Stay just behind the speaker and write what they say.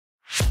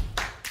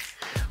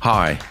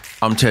Hi,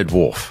 I'm Ted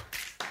Wolfe,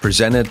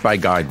 presented by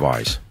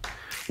Guidewise.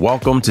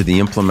 Welcome to the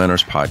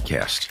Implementors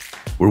podcast,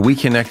 where we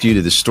connect you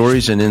to the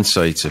stories and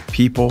insights of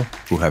people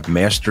who have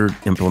mastered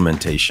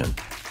implementation.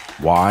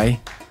 Why?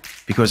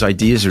 Because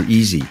ideas are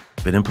easy,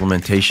 but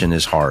implementation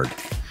is hard.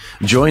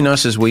 Join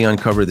us as we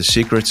uncover the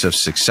secrets of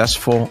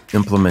successful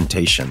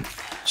implementation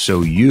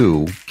so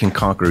you can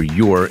conquer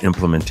your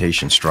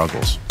implementation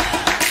struggles.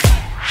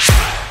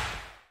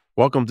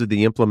 Welcome to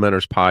the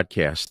Implementors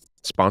podcast,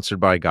 sponsored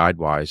by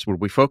Guidewise, where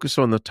we focus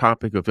on the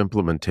topic of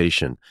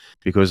implementation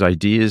because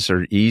ideas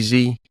are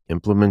easy,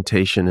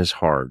 implementation is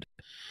hard.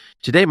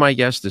 Today, my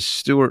guest is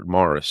Stuart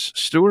Morris.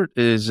 Stuart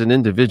is an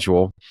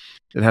individual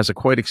that has a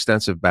quite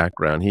extensive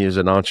background. He is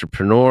an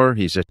entrepreneur,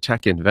 he's a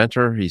tech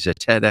inventor, he's a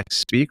TEDx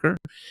speaker,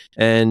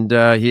 and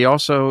he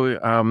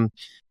also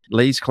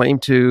lays claim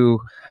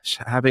to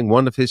having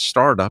one of his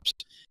startups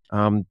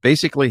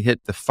basically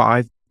hit the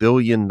 $5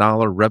 billion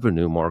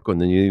revenue mark on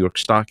the New York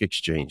Stock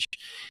Exchange.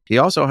 He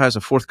also has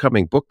a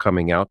forthcoming book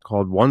coming out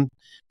called One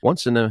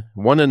in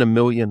a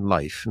Million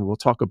Life, and we'll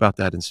talk about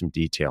that in some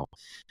detail.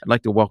 I'd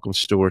like to welcome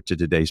Stuart to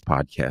today's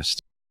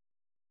podcast.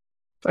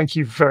 Thank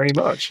you very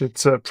much.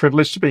 It's a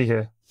privilege to be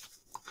here.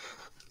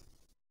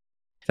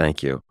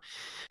 Thank you.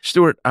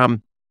 Stuart,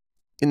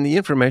 in the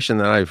information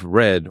that I've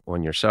read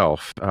on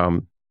yourself,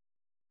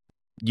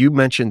 you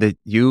mentioned that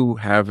you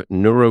have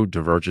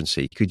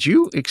neurodivergency. Could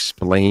you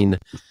explain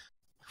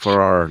for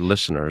our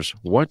listeners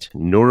what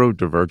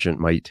neurodivergent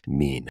might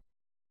mean?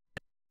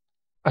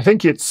 I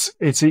think it's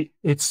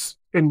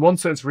in one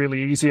sense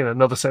really easy, in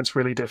another sense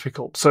really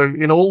difficult. So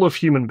in all of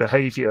human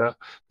behavior,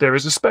 there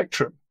is a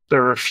spectrum.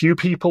 There are a few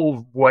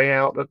people way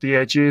out at the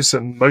edges,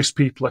 and most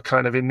people are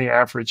kind of in the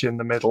average, in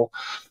the middle,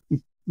 a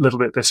little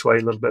bit this way,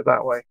 a little bit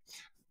that way.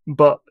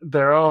 But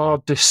there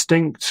are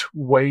distinct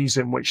ways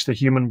in which the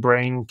human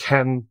brain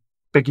can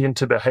begin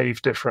to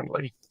behave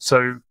differently.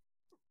 So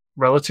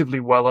relatively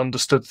well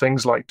understood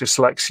things like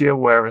dyslexia,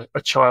 where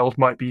a child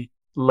might be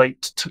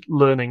late to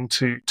learning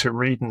to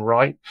read and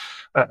write.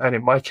 And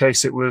in my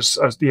case, it was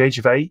at the age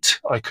of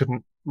 8, I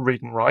couldn't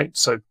read and write.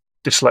 So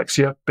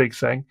dyslexia, big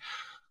thing.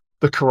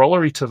 The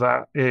corollary to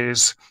that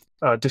is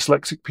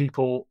dyslexic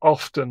people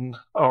often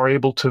are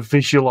able to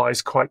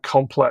visualize quite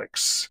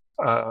complex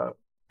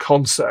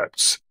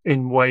concepts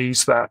in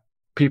ways that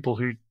people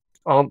who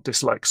aren't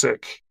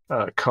dyslexic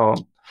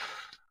can't.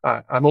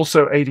 I'm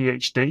also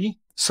ADHD.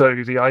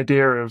 So the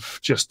idea of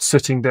just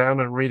sitting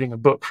down and reading a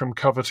book from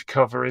cover to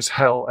cover is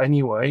hell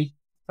anyway.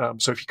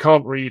 So if you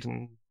can't read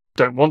and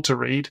don't want to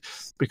read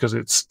because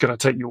it's going to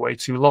take you way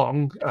too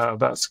long,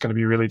 that's going to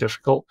be really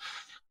difficult.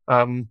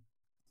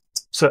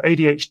 So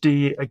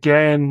ADHD,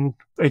 again,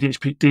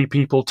 ADHD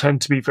people tend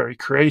to be very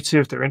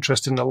creative. They're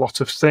interested in a lot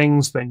of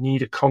things. They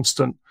need a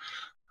constant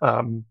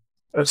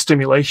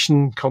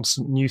stimulation,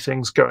 constant new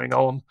things going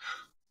on.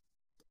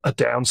 A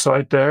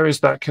downside there is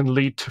that can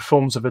lead to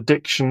forms of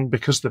addiction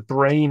because the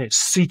brain is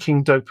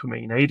seeking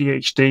dopamine.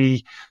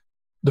 ADHD,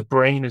 the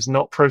brain is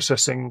not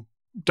processing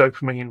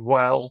dopamine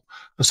well,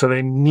 and so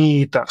they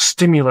need that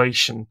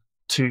stimulation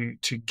to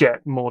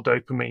get more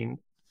dopamine,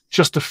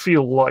 just to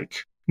feel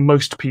like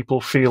most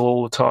people feel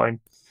all the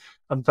time.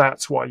 And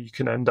that's why you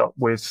can end up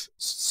with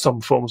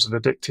some forms of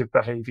addictive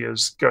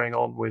behaviors going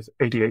on with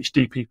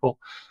ADHD people.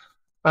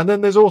 And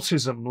then there's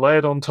autism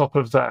layered on top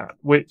of that,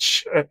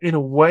 which in a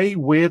way,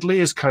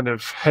 weirdly, is kind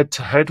of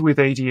head-to-head with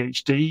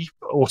ADHD.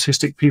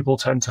 Autistic people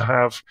tend to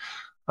have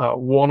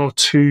one or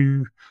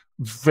two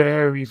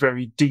very,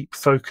 very deep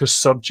focused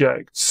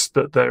subjects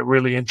that they're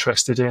really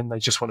interested in. They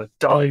just want to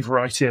dive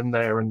right in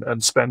there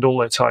and spend all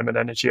their time and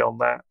energy on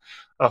that.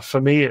 For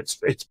me,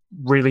 it's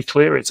really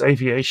clear. It's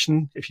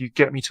aviation. If you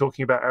get me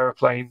talking about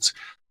airplanes,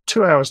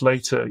 2 hours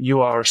later,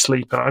 you are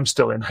asleep and I'm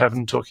still in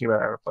heaven talking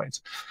about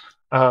airplanes.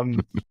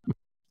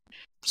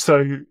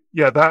 So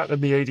yeah, that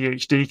and the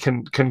ADHD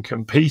can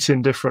compete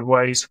in different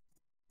ways.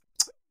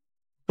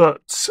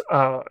 But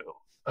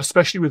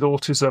especially with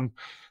autism,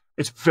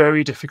 it's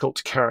very difficult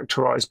to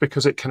characterize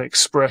because it can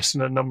express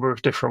in a number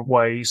of different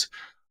ways.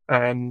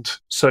 And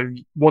so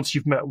once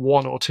you've met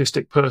one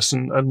autistic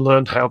person and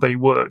learned how they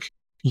work,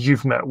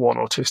 you've met one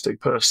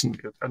autistic person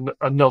and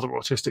another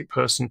autistic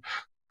person.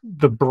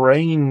 The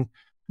brain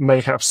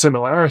may have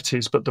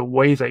similarities, but the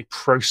way they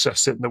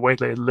process it and the way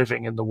they're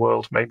living in the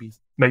world may be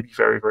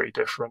very, very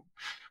different.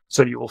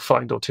 So you will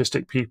find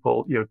autistic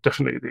people,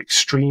 definitely at the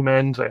extreme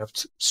end. They have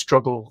to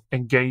struggle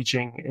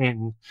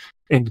engaging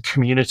in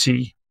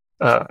community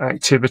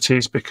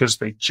activities because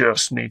they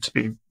just need to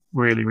be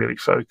really, really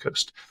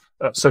focused.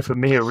 So for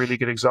me, a really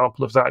good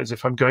example of that is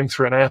if I'm going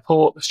through an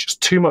airport, there's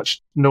just too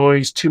much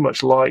noise, too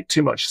much light,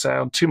 too much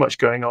sound, too much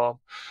going on.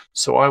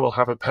 So I will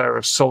have a pair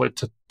of solid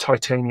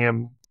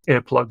titanium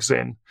earplugs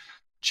in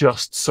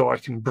just so I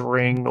can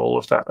bring all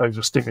of that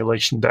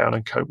overstimulation down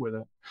and cope with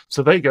it.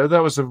 So there you go.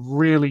 That was a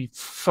really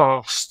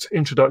fast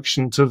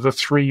introduction to the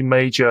 3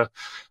 major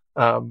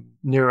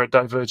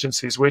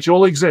neurodivergencies, which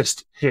all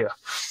exist here.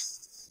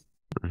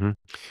 Mm-hmm.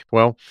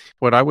 Well,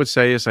 what I would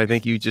say is I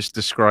think you just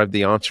described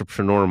the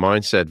entrepreneur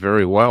mindset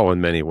very well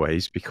in many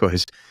ways,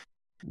 because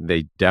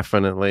they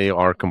definitely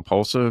are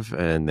compulsive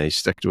and they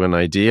stick to an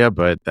idea,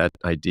 but that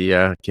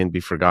idea can be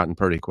forgotten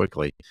pretty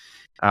quickly.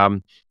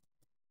 Um,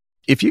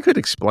 if you could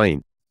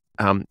explain,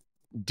 um,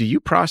 do you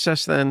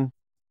process then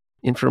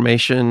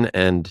information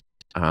and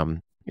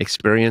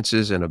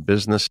experiences in a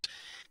business,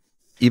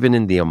 even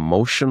in the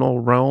emotional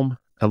realm,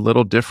 a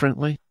little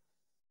differently?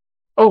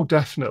 Oh,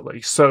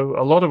 definitely. So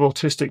a lot of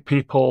autistic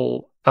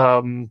people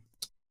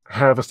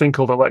have a thing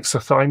called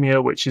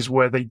alexithymia, which is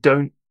where they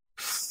don't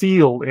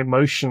feel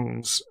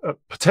emotions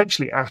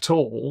potentially at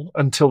all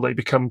until they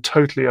become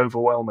totally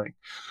overwhelming.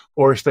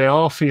 Or if they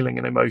are feeling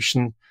an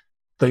emotion,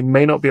 they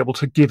may not be able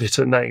to give it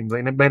a name.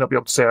 They may not be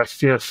able to say, I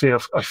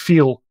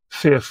feel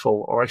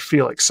fearful, or I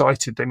feel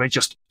excited. They may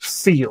just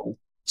feel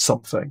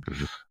something,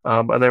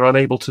 and they're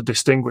unable to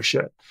distinguish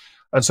it.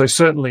 And so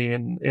certainly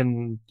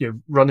in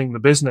running the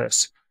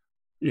business,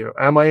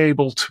 am I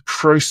able to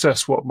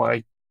process what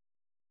my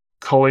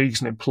colleagues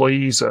and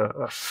employees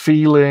are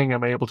feeling?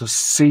 Am I able to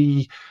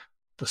see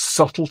the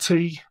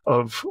subtlety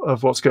of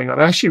what's going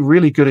on? Actually,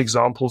 really good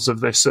examples of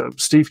this.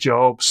 Steve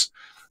Jobs,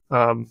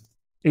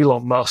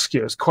 Elon Musk.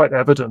 It's quite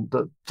evident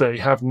that they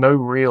have no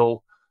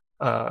real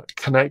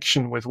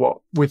connection with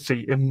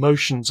the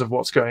emotions of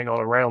what's going on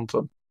around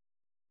them.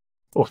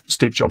 Or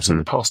Steve Jobs in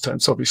the past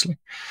tense, obviously.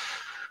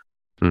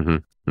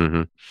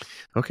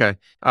 Okay.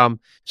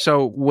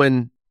 So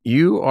when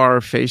you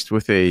are faced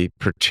with a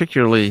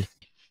particularly,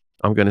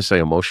 I'm going to say,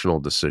 emotional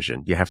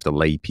decision, you have to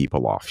lay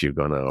people off. You're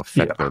going to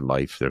affect their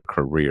life, their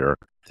career,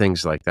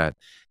 things like that.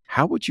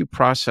 How would you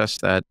process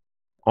that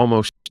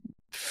almost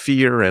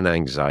fear and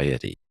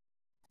anxiety?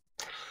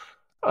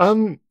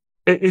 It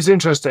is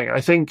interesting.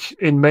 I think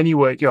in many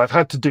ways, I've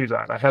had to do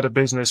that. I had a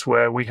business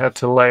where we had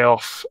to lay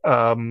off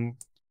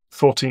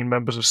 14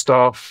 members of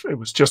staff. It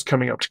was just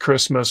coming up to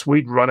Christmas.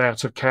 We'd run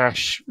out of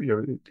cash.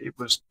 It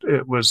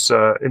was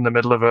in the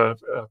middle of a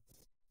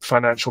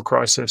financial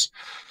crisis.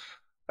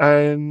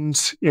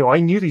 And, I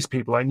knew these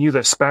people. I knew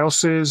their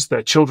spouses.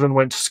 Their children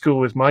went to school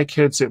with my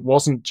kids. It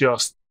wasn't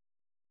just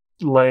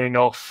laying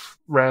off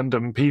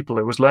random people.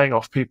 It was laying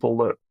off people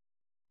that,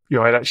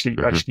 I'd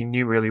actually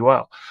knew really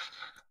well.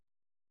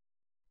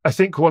 I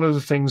think one of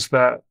the things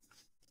that,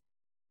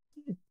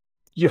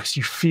 yes,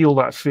 you feel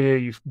that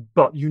fear,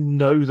 but you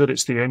know that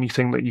it's the only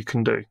thing that you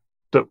can do,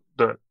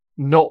 that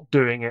not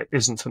doing it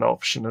isn't an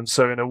option. And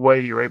so in a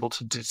way, you're able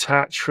to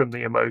detach from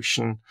the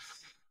emotion.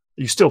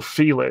 You still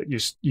feel it.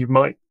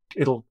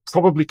 It'll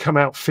probably come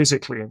out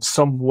physically in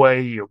some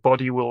way. Your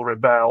body will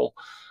rebel,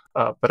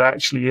 but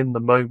actually in the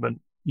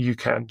moment, you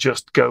can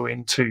just go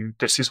into,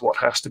 this is what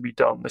has to be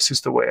done. This is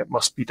the way it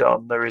must be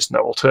done. There is no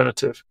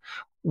alternative,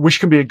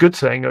 which can be a good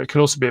thing, or it can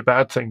also be a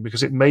bad thing,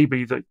 because it may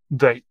be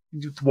that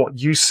what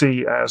you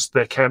see as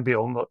there can be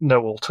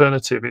no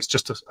alternative is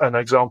just an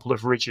example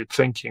of rigid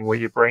thinking, where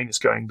your brain is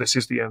going, this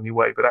is the only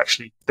way, but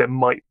actually there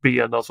might be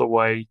another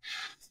way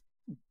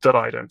that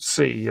I don't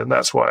see. And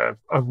that's why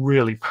a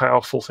really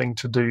powerful thing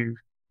to do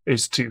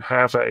is to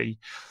have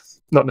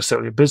not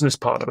necessarily a business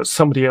partner, but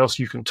somebody else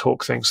you can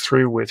talk things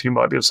through with, who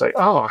might be able to say,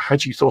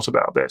 had you thought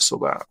about this or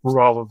that,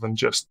 rather than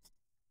just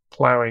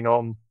plowing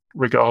on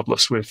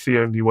regardless with the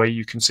only way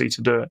you can see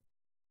to do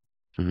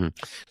it.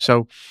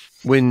 So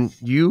when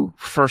you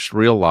first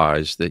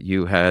realized that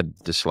you had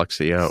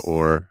dyslexia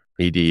or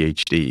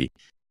ADHD,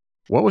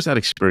 what was that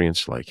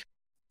experience like?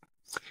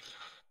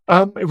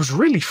 It was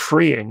really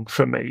freeing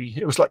for me.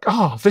 It was like,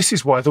 this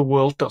is why the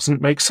world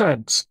doesn't make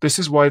sense. This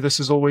is why this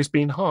has always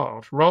been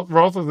hard.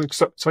 Rather than,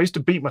 so I used to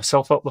beat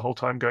myself up the whole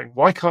time going,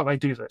 why can't I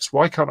do this?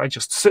 Why can't I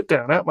just sit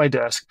down at my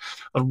desk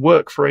and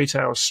work for 8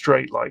 hours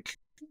straight like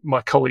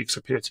my colleagues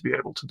appear to be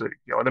able to do?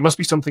 And there must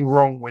be something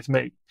wrong with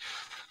me.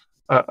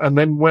 And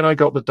then when I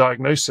got the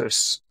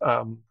diagnosis,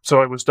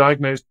 so I was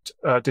diagnosed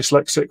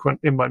dyslexic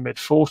in my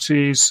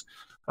mid-40s,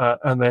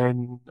 and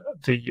then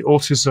the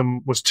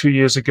autism was 2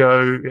 years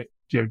ago,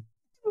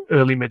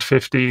 early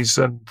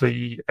mid-50s, and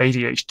the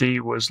ADHD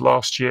was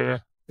last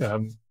year.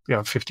 I'm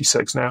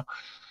 56 now.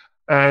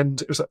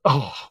 And it was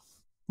like,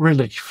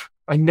 relief.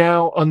 I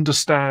now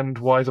understand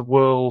why the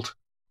world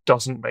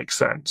doesn't make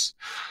sense.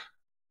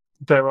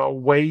 There are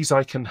ways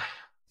I can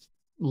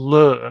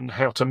learn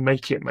how to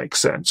make it make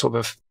sense,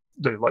 or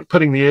like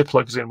putting the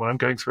earplugs in when I'm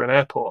going through an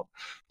airport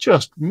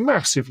just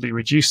massively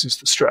reduces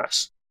the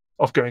stress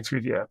of going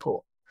through the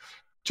airport.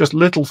 Just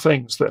little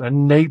things that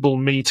enable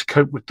me to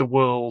cope with the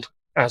world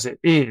as it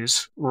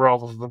is,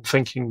 rather than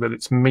thinking that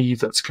it's me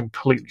that's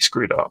completely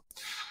screwed up.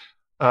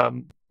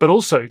 But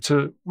also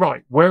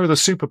where are the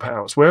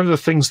superpowers? Where are the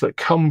things that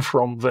come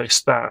from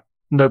this that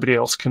nobody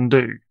else can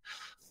do?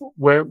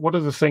 What are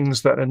the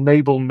things that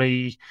enable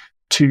me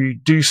to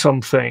do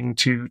something,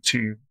 to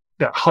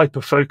that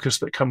hyper focus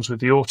that comes with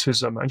the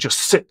autism, and just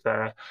sit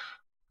there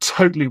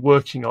totally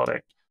working on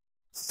it,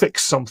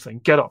 fix something,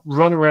 get up,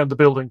 run around the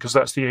building because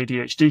that's the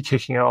ADHD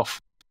kicking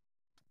off,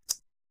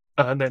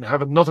 and then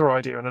have another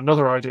idea and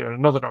another idea and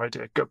another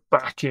idea, go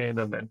back in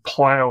and then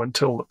plow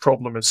until the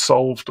problem is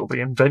solved or the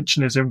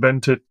invention is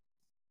invented.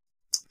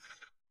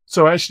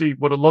 So actually,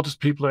 what a lot of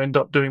people end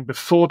up doing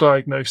before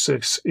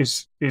diagnosis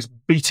is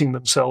beating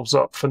themselves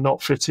up for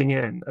not fitting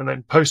in, and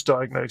then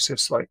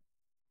post-diagnosis, like,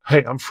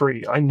 hey, I'm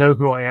free. I know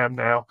who I am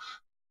now.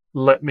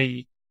 Let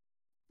me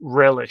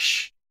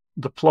relish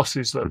the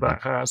pluses that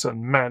that has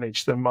and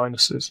manage the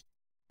minuses.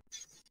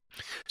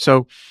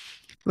 So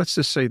let's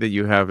just say that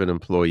you have an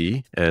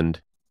employee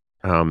and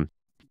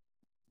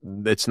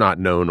it's not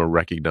known or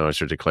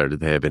recognized or declared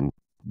that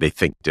they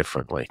think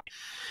differently.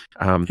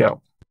 Yeah.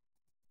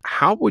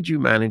 How would you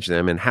manage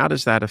them, and how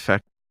does that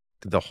affect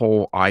the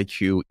whole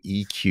IQ,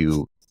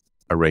 EQ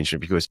arrangement?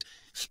 Because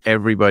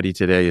everybody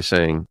today is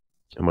saying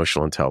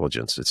emotional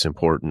intelligence, it's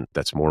important.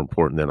 That's more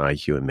important than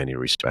IQ in many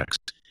respects.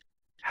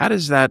 How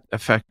does that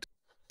affect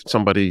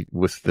somebody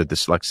with the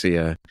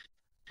dyslexia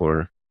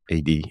or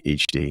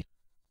ADHD?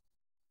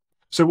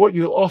 So what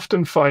you'll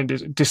often find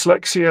is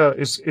dyslexia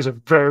is a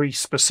very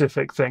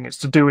specific thing. It's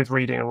to do with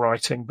reading and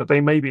writing, but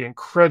they may be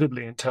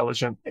incredibly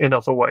intelligent in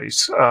other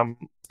ways.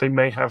 They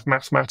may have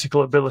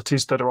mathematical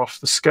abilities that are off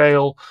the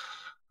scale.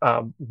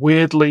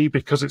 Weirdly,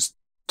 because it's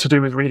to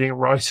do with reading and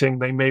writing,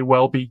 they may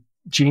well be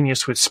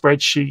genius with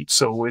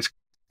spreadsheets or with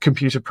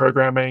computer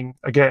programming.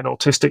 Again,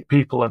 autistic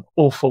people, an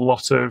awful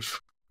lot of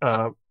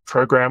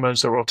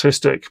programmers are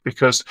autistic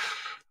because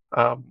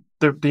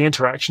the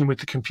interaction with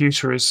the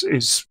computer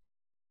is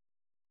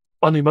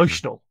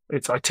unemotional.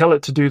 I tell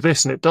it to do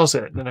this and it does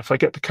it. And if I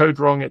get the code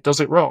wrong, it does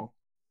it wrong.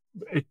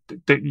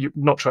 You're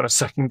not trying to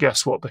second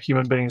guess what the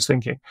human being is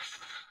thinking.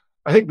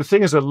 I think the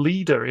thing as a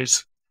leader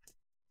is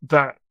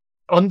that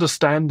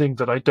understanding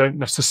that I don't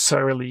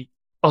necessarily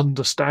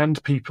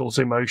understand people's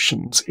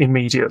emotions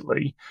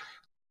immediately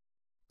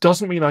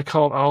doesn't mean I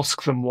can't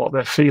ask them what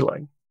they're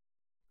feeling.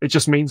 It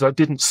just means I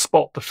didn't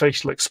spot the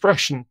facial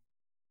expression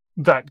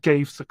that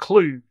gave the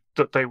clue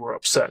that they were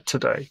upset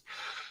today.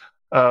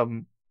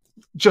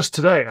 Just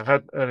today, I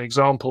had an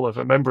example of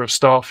a member of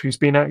staff who's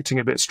been acting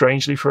a bit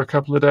strangely for a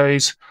couple of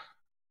days.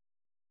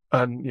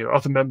 And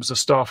other members of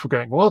staff were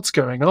going, what's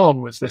going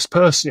on with this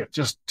person?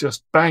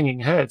 Just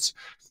banging heads.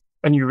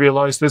 And you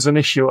realize there's an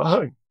issue at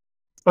home.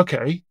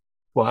 Okay,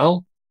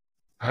 well,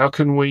 how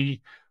can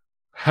we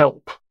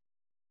help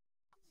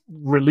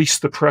release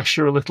the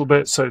pressure a little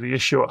bit so the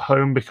issue at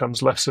home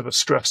becomes less of a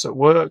stress at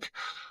work?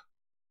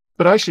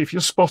 But actually, if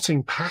you're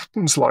spotting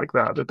patterns like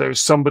that there is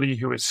somebody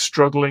who is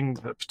struggling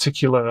with a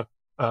particular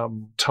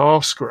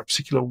task or a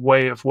particular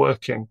way of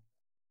working,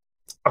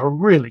 a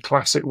really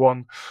classic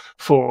one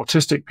for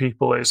autistic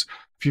people is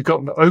if you've got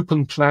an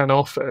open plan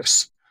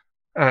office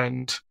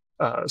and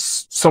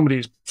somebody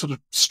is sort of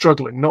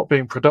struggling, not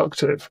being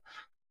productive,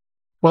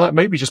 well, that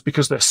may be just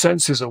because their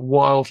senses are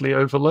wildly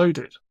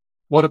overloaded.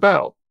 What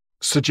about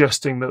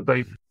suggesting that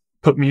they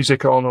put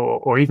music on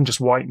or even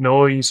just white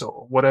noise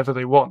or whatever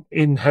they want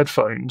in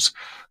headphones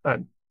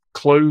and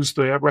close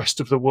the rest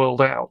of the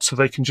world out so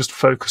they can just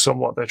focus on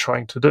what they're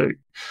trying to do?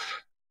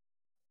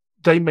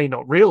 They may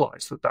not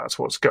realize that that's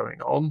what's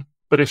going on,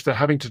 but if they're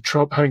having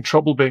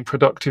trouble being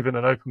productive in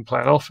an open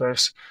plan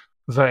office,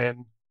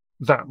 then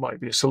that might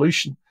be a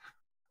solution.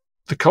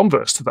 The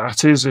converse to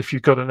that is if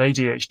you've got an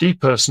ADHD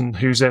person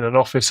who's in an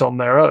office on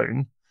their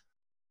own,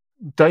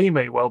 they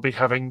may well be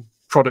having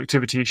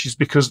productivity issues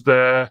because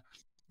they're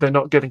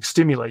not getting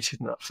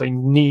stimulated enough. They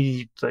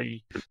need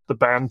the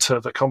banter,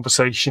 the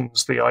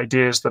conversations, the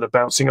ideas that are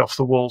bouncing off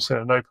the walls in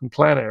an open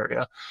plan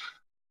area.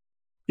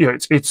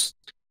 It's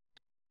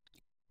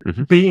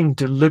being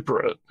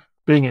deliberate,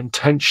 being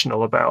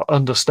intentional about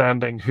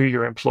understanding who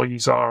your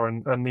employees are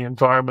and the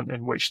environment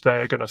in which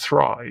they're going to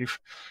thrive.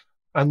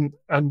 And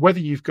whether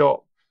you've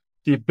got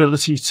the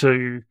ability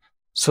to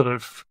sort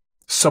of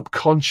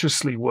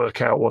subconsciously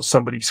work out what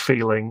somebody's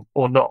feeling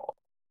or not,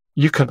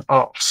 you can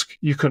ask.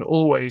 You can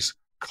always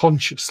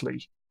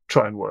consciously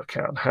try and work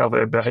out how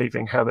they're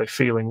behaving, how they're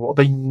feeling, what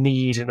they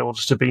need in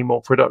order to be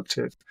more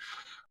productive.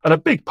 And a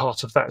big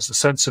part of that is the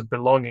sense of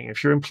belonging.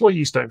 If your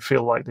employees don't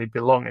feel like they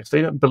belong, if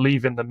they don't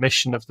believe in the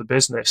mission of the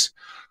business,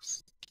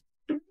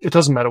 it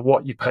doesn't matter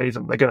what you pay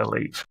them, they're going to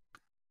leave.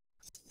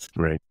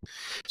 Right.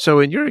 So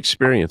in your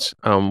experience,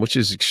 which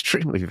is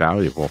extremely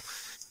valuable,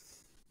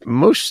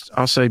 most,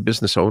 I'll say,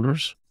 business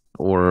owners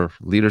or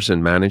leaders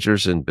and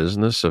managers in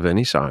business of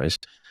any size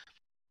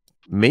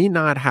may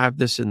not have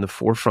this in the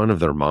forefront of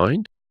their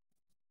mind.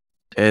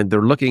 And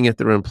they're looking at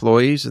their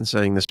employees and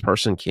saying, this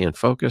person can't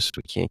focus.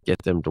 We can't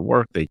get them to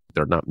work.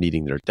 They're not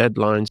meeting their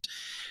deadlines,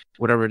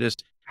 whatever it is.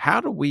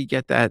 How do we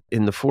get that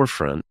in the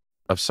forefront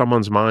of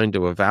someone's mind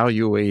to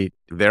evaluate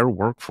their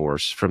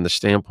workforce from the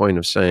standpoint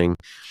of saying,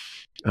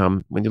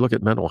 when you look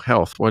at mental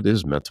health, what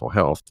is mental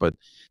health? But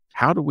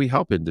how do we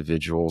help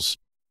individuals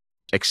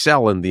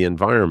excel in the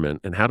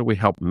environment? And how do we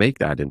help make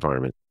that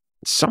environment?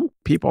 Some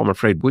people, I'm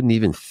afraid, wouldn't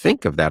even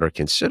think of that or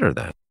consider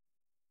that.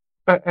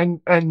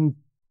 And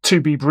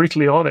to be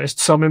brutally honest,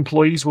 some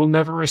employees will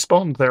never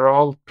respond. There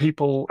are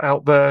people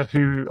out there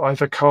who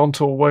either can't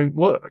or won't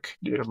work.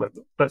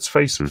 Let's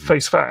face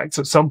facts.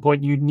 At some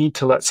point, you need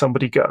to let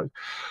somebody go.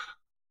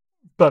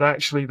 But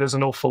actually, there's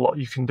an awful lot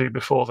you can do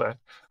before then.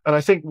 And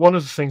I think one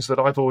of the things that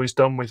I've always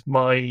done with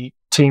my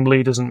team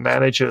leaders and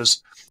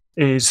managers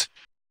is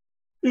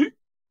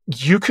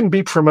You can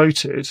be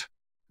promoted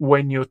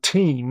when your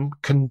team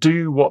can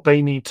do what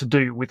they need to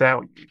do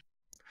without you.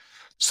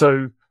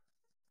 So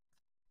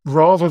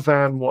rather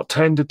than what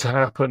tended to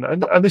happen,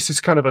 and this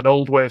is kind of an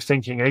old way of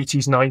thinking,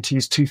 80s,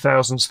 90s,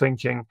 2000s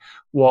thinking,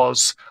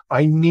 was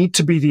I need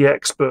to be the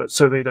expert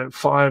so they don't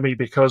fire me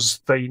because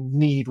they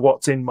need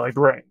what's in my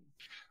brain.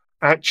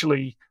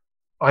 Actually,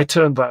 I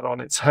turned that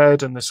on its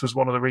head, and this was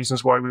one of the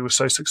reasons why we were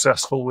so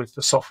successful with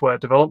the software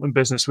development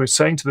business. We were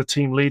saying to the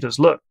team leaders,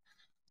 look,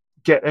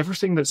 get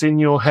everything that's in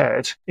your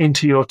head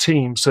into your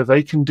team so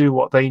they can do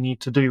what they need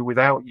to do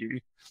without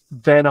you.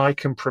 Then I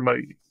can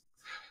promote you.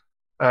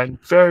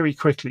 And very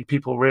quickly,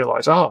 people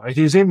realize, it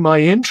is in my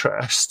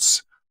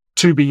interests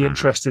to be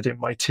interested in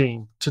my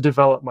team, to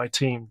develop my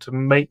team, to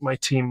make my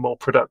team more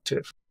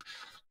productive.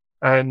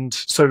 And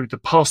so the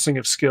passing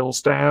of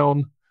skills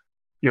down,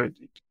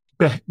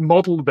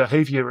 model the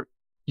behavior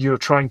you're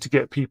trying to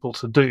get people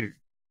to do,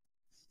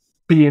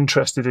 be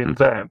interested in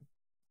them,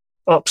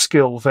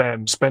 upskill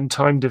them, spend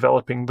time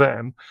developing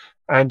them,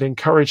 and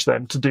encourage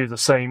them to do the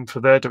same for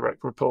their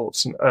direct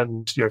reports.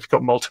 And if you've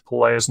got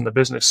multiple layers in the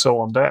business, so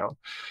on down.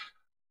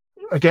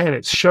 Again,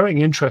 it's showing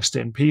interest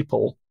in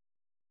people.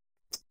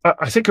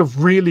 I think a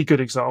really good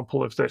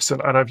example of this,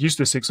 and I've used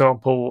this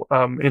example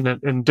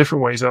in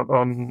different ways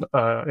in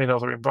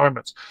other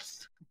environments.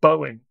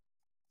 Boeing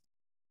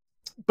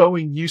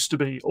used to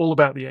be all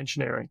about the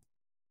engineering.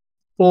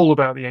 All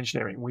about the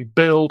engineering. We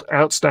build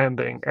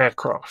outstanding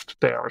aircraft.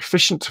 They are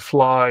efficient to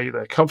fly.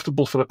 They're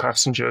comfortable for the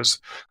passengers.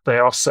 They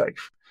are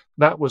safe.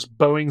 That was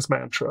Boeing's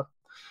mantra.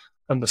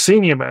 And the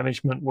senior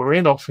management were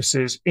in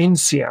offices in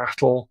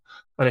Seattle.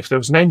 And if there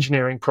was an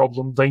engineering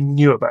problem, they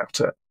knew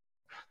about it.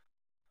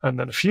 And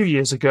then a few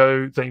years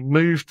ago, they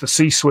moved the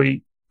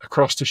C-suite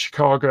across to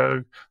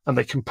Chicago, and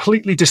they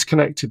completely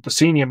disconnected the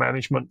senior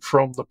management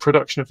from the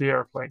production of the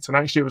airplanes. And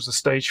actually, it was a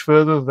stage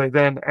further. They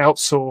then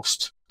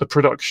outsourced the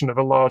production of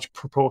a large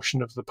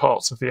proportion of the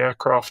parts of the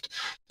aircraft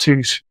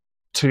to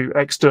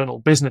external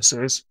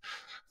businesses.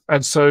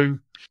 And so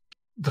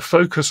the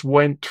focus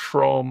went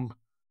from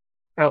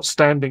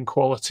outstanding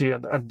quality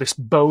and this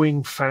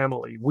Boeing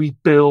family, we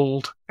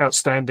build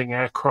outstanding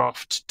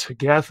aircraft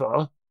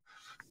together,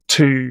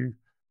 to,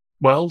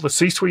 well, the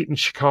C-suite in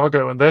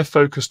Chicago, and they're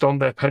focused on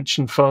their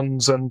pension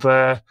funds and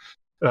their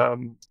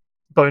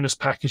bonus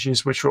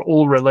packages, which are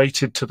all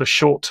related to the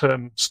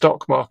short-term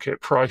stock market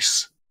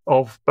price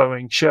of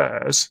Boeing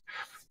shares,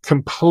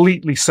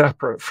 completely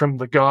separate from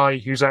the guy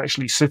who's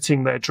actually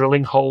sitting there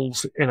drilling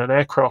holes in an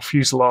aircraft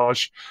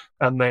fuselage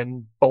and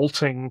then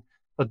bolting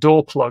a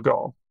door plug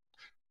on.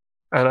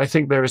 And I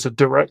think there is a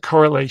direct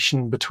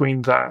correlation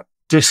between that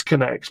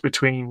disconnect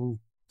between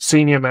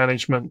senior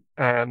management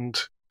and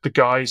the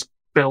guys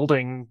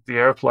building the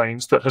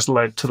airplanes that has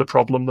led to the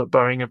problem that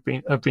Boeing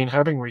have been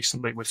having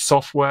recently with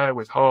software,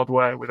 with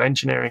hardware, with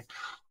engineering,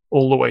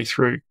 all the way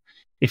through.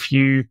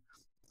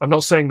 I'm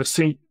not saying the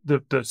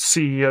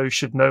CEO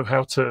should know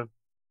how to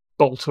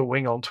bolt a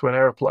wing onto an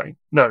airplane.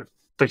 No,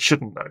 they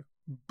shouldn't know.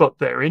 But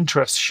their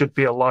interests should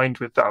be aligned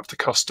with that of the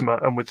customer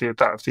and with that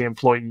of the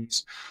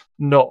employees,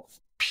 not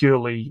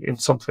purely in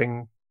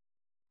something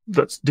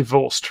that's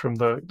divorced from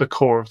the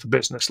core of the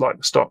business, like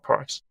the stock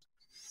price.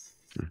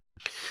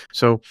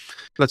 So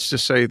let's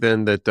just say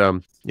then that,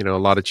 a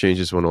lot of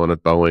changes went on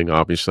at Boeing,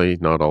 obviously,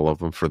 not all of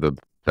them for the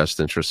best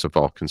interests of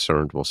all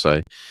concerned, we'll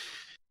say.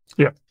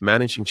 Yeah.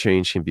 Managing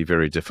change can be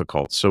very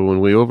difficult. So when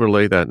we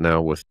overlay that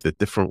now with the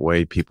different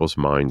way people's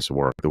minds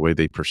work, the way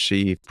they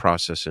perceive,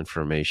 process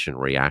information,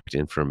 react to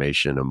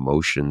information,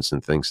 emotions,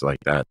 and things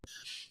like that,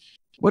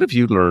 what have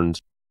you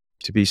learned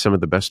to be some of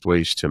the best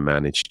ways to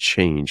manage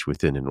change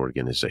within an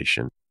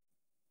organization?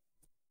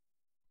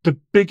 The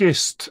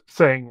biggest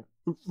thing,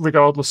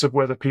 regardless of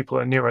whether people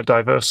are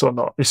neurodiverse or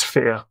not, is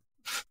fear.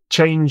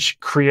 Change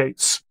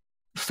creates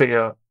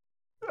fear.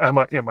 Am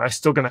I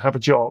still going to have a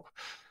job?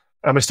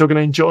 Am I still going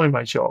to enjoy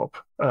my job?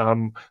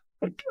 Am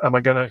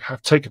I going to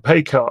have to take a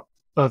pay cut?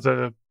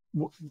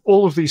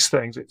 All of these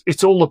things,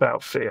 it's all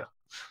about fear.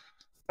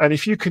 And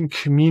if you can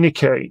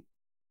communicate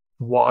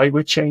why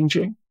we're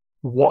changing,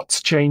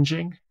 what's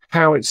changing,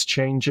 how it's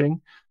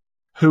changing,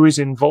 who is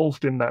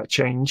involved in that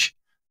change,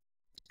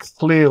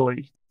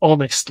 clearly,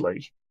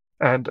 honestly,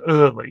 and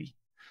early,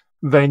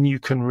 then you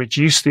can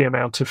reduce the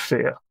amount of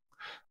fear.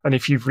 And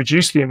if you've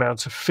reduced the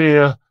amount of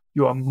fear,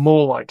 you are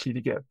more likely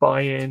to get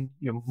buy-in.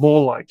 You're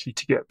more likely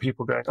to get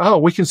people going, oh,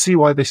 we can see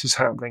why this is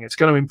happening. It's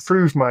going to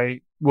improve my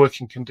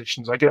working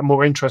conditions. I get a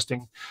more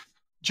interesting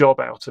job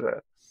out of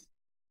it.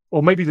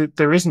 Or maybe that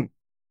there isn't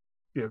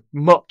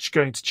much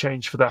going to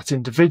change for that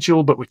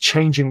individual, but we're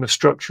changing the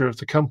structure of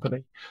the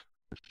company.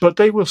 But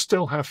they will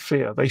still have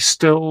fear. They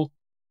still,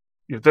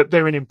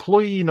 they're an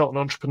employee, not an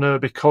entrepreneur,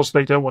 because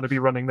they don't want to be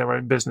running their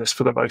own business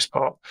for the most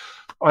part.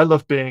 I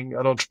love being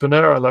an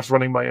entrepreneur. I love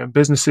running my own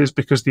businesses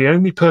because the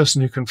only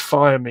person who can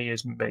fire me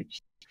is me.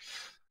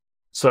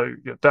 So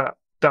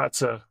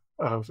that's an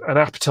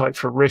appetite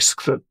for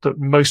risk that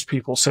most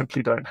people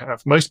simply don't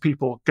have. Most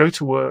people go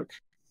to work,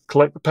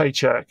 collect the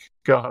paycheck,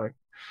 go home.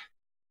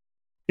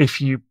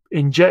 If you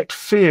inject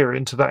fear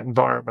into that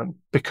environment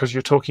because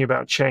you're talking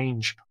about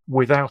change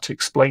without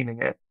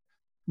explaining it,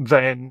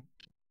 then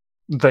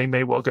they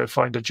may well go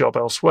find a job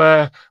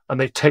elsewhere and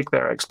they take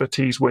their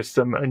expertise with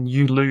them and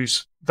you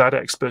lose that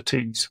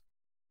expertise.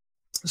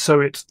 So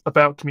it's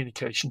about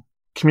communication.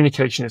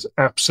 Communication is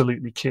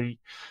absolutely key,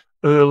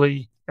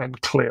 early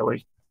and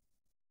clearly.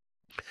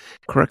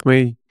 Correct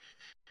me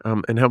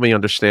and help me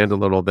understand a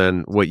little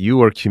then. What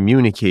you are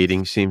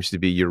communicating seems to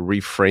be you're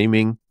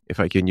reframing, if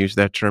I can use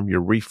that term,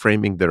 you're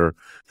reframing their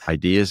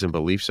ideas and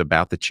beliefs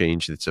about the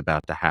change that's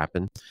about to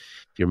happen.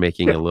 You're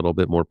making it a little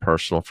bit more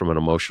personal from an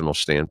emotional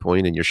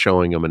standpoint, and you're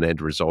showing them an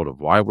end result of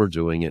why we're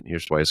doing it. And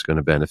here's why it's going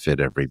to benefit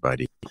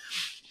everybody.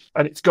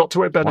 And it's got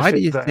to benefit why do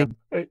you them.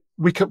 Think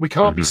we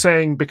can't be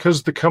saying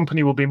because the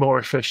company will be more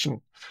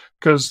efficient,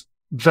 because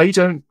they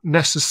don't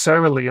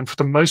necessarily, and for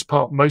the most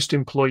part, most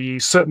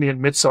employees, certainly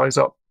in mid-size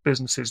up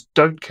businesses,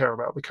 don't care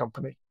about the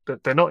company.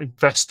 That they're not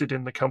invested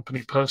in the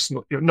company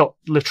personally, not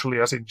literally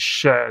as in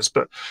shares,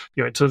 but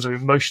in terms of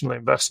emotional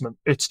investment,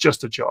 it's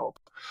just a job.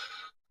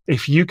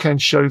 If you can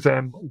show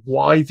them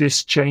why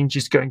this change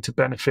is going to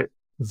benefit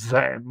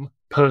them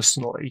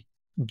personally,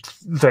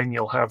 then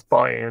you'll have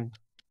buy-in.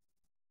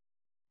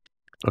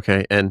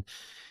 Okay. And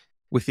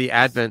with the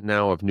advent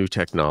now of new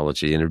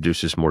technology,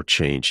 introduces more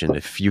change. And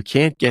if you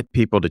can't get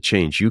people to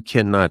change, you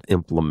cannot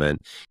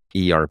implement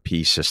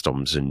ERP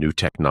systems and new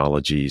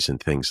technologies and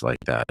things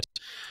like that.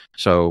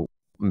 So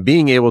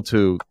being able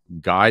to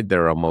guide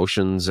their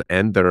emotions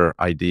and their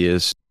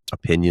ideas,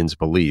 opinions,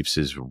 beliefs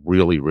is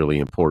really, really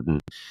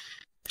important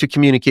to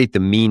communicate the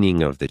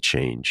meaning of the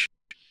change.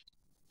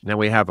 Now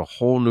we have a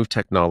whole new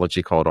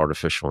technology called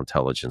artificial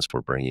intelligence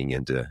we're bringing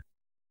into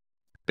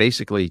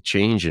basically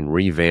change and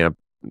revamp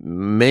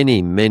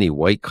many, many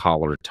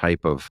white-collar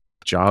type of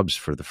jobs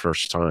for the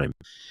first time.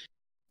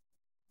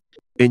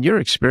 In your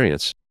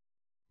experience,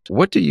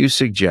 what do you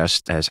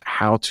suggest as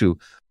how to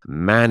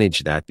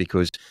manage that?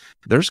 Because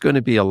there's going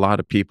to be a lot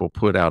of people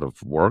put out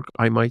of work,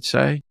 I might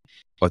say,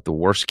 but the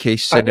worst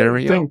case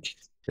scenario,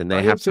 then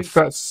they have to... I think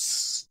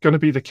that's going to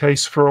be the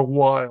case for a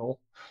while.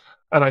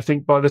 And I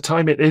think by the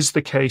time it is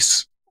the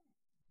case,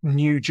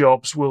 new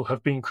jobs will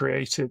have been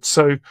created.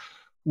 So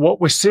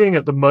what we're seeing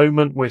at the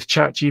moment with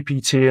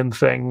ChatGPT and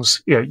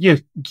things,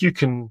 you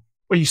can,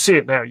 well, you see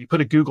it now. You put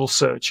a Google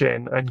search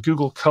in and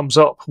Google comes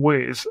up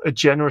with a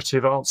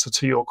generative answer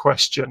to your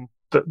question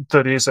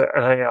that is an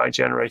AI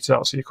generated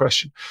answer to your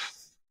question.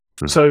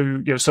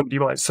 So, somebody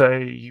might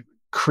say,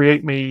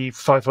 create me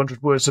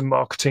 500 words of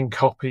marketing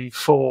copy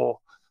for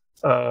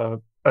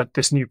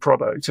this new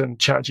product, and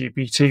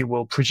ChatGPT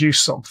will produce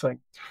something.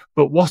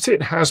 But what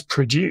it has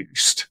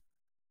produced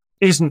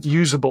isn't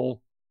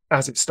usable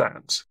as it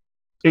stands.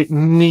 It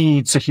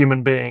needs a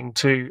human being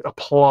to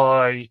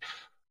apply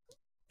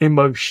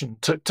emotion,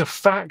 to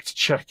fact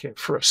check it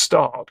for a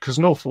start, because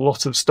an awful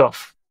lot of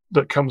stuff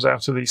that comes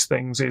out of these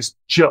things is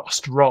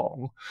just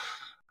wrong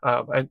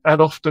and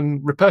often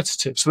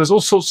repetitive. So there's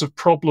all sorts of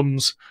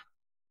problems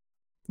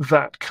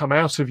that come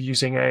out of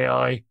using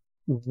AI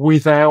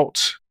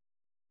without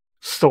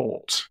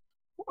thought.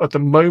 At the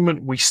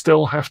moment, we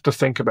still have to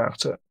think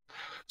about it.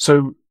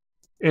 So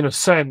in a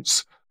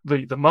sense,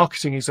 the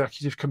marketing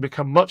executive can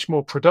become much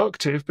more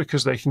productive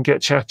because they can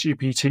get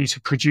ChatGPT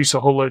to produce a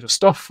whole load of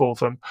stuff for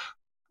them,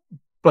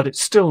 but it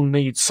still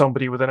needs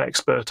somebody with an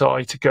expert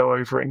eye to go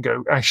over it and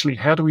go, actually,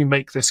 how do we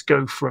make this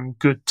go from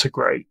good to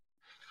great?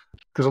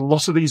 Because a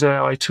lot of these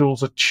AI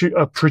tools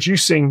are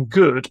producing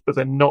good, but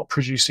they're not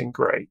producing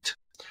great.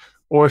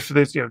 Or if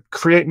there's,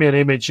 create me an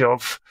image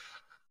of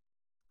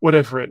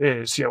whatever it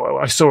is.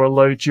 I saw a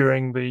load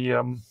during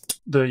the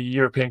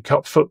European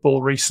Cup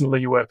football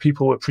recently where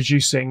people were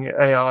producing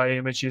AI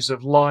images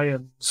of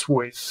lions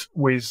with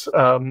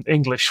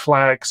English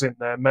flags in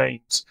their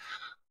manes.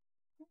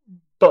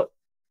 But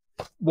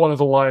one of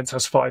the lions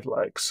has 5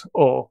 legs,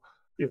 or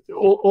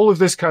all of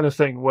this kind of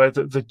thing where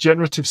the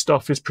generative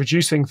stuff is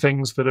producing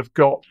things that have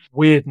got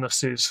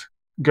weirdnesses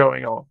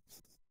going on.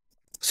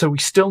 So we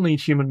still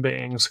need human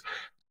beings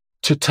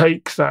to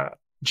take that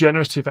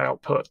generative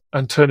output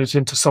and turn it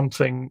into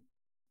something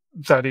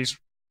that is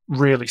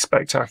really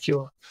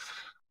spectacular.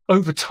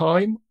 Over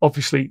time,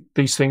 obviously,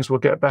 these things will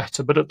get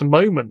better. But at the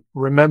moment,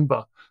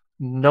 remember,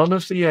 none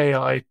of the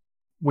AI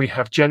we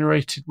have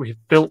generated, we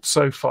have built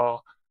so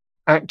far,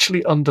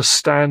 actually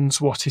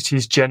understands what it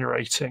is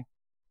generating.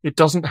 It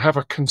doesn't have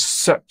a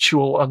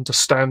conceptual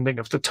understanding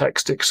of the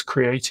text it's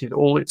created.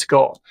 All it's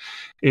got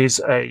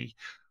is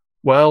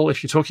well,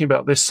 if you're talking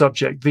about this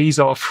subject, these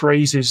are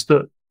phrases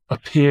that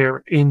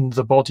appear in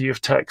the body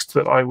of text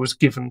that I was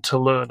given to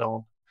learn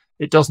on.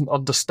 It doesn't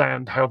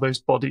understand how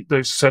those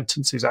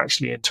sentences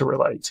actually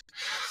interrelate.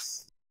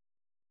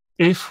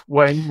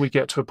 When we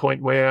get to a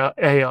point where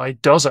AI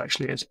does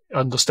actually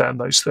understand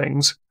those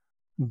things,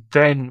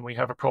 then we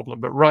have a problem.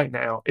 But right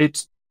now,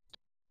 it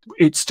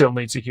still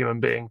needs a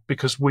human being,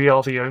 because we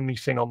are the only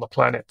thing on the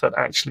planet that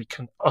actually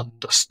can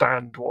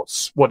understand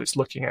what it's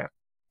looking at.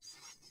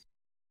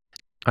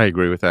 I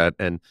agree with that.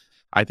 And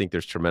I think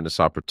there's tremendous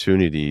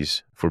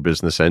opportunities for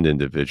business and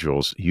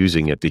individuals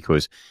using it,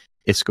 because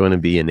it's going to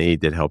be an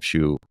aid that helps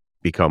you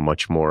become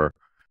much more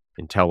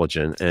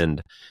intelligent.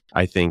 And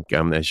I think,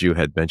 as you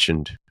had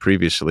mentioned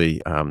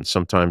previously,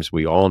 sometimes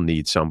we all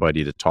need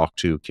somebody to talk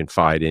to,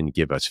 confide in,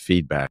 give us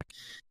feedback.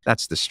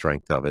 That's the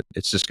strength of it.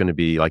 It's just going to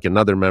be like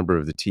another member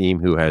of the team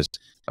who has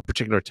a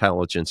particular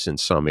intelligence in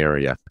some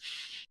area.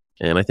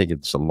 And I think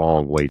it's a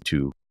long way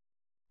to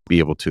be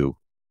able to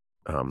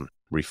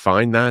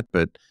refine that,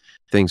 but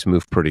things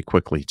move pretty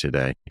quickly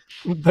today.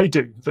 They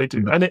do.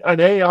 And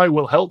AI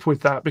will help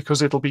with that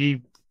because it'll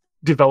be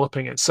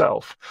developing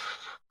itself.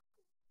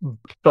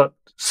 But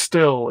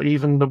still,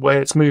 even the way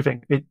it's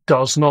moving, it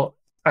does not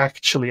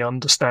actually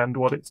understand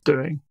what it's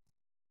doing.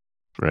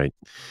 Right.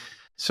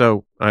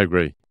 So I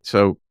agree.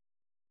 So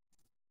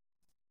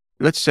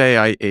let's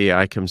say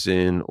AI comes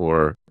in,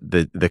 or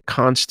the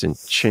constant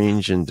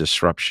change and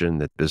disruption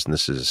that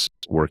businesses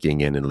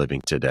working in and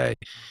living today.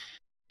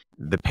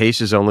 The pace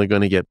is only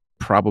going to get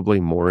probably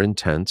more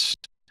intense.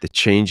 The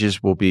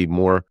changes will be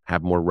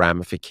have more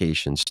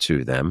ramifications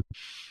to them.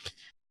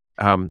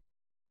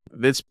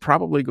 It's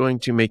probably going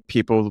to make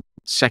people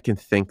second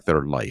think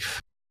their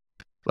life.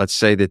 Let's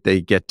say that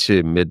they get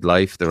to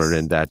midlife, they're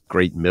in that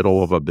great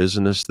middle of a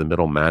business, the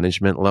middle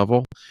management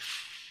level.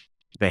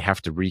 They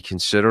have to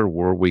reconsider,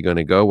 where are we going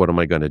to go? What am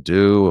I going to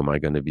do? Am I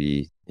going to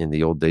be, in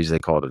the old days, they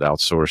called it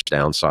outsourced,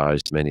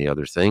 downsized, many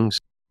other things.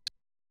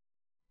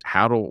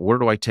 Where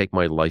do I take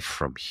my life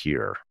from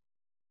here?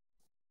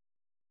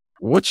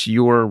 What's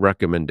your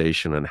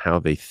recommendation on how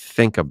they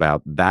think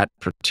about that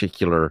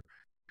particular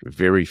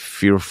very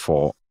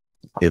fearful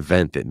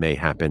event that may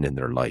happen in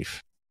their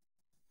life?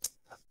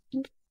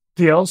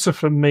 The answer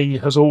for me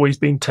has always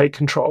been take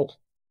control.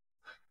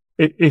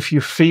 If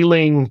you're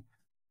feeling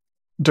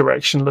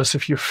directionless,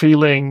 if you're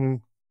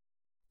feeling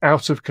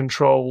out of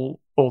control,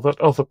 or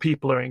that other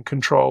people are in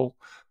control,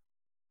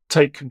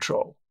 take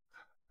control.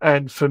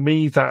 And for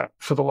me, that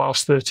for the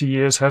last 30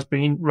 years has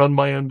been run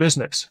my own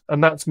business.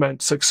 And that's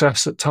meant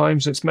success at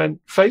times. It's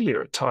meant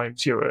failure at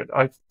times.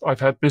 I've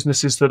had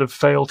businesses that have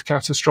failed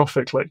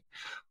catastrophically,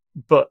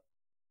 but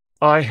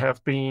I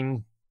have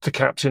been the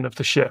captain of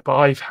the ship.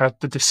 I've had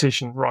the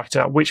decision right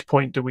at which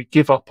point do we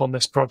give up on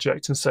this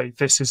project and say,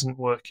 this isn't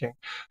working?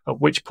 At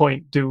which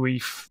point do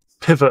we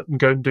pivot and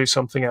go and do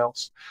something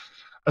else?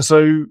 And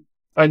so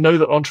I know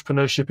that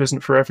entrepreneurship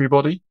isn't for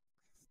everybody.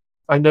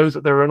 I know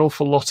that there are an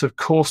awful lot of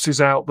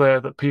courses out there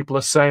that people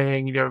are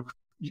saying,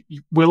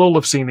 we'll all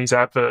have seen these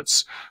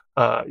adverts,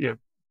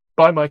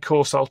 buy my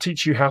course, I'll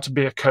teach you how to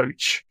be a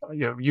coach.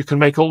 You can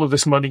make all of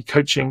this money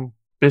coaching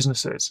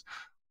businesses.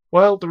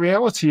 Well, the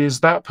reality is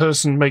that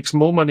person makes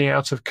more money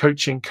out of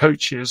coaching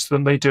coaches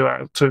than they do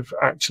out of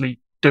actually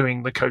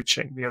doing the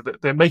coaching.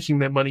 They're making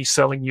their money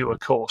selling you a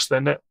course.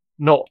 They're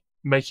not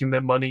making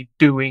their money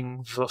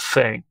doing the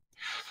thing.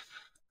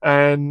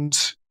 And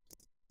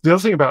the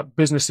other thing about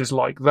businesses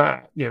like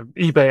that, eBay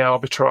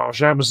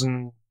arbitrage,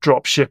 Amazon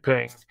drop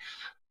shipping,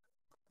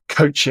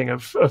 coaching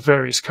of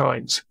various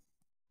kinds,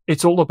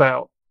 it's all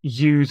about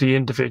you, the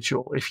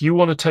individual. If you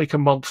want to take a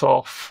month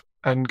off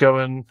and go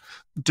and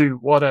do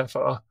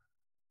whatever,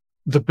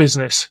 the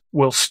business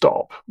will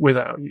stop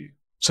without you.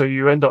 So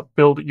you end up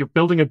you're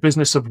building a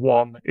business of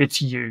one.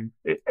 It's you.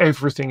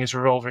 Everything is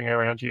revolving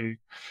around you.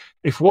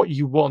 If what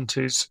you want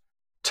is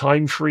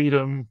time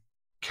freedom,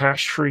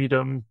 cash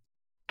freedom,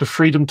 the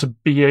freedom to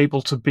be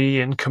able to be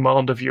in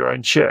command of your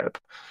own ship,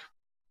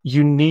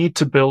 you need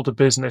to build a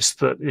business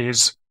that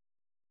is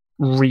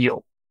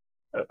real,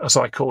 as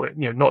I call it,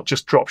 not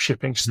just drop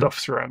shipping stuff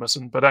through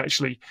Amazon, but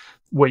actually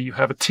where you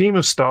have a team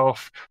of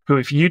staff who,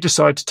 if you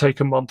decide to take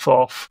a month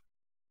off,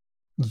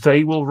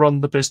 they will run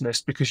the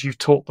business because you've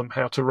taught them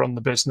how to run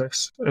the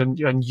business,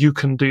 and you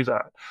can do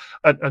that.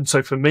 And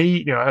so for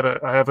me,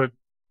 I have a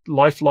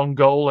lifelong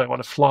goal. I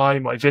want to fly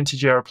my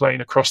vintage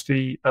airplane across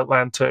the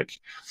Atlantic.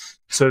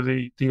 So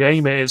the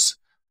aim is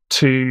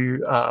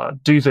to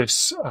do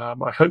this,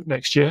 I hope,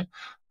 next year.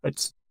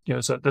 It's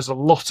so there's a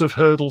lot of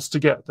hurdles to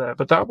get there,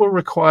 but that will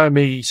require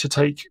me to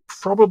take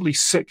probably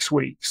 6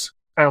 weeks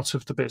out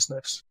of the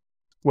business,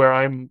 where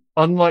I'm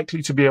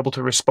unlikely to be able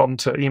to respond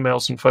to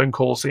emails and phone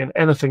calls in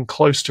anything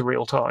close to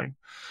real time.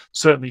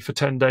 Certainly for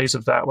 10 days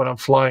of that, when I'm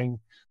flying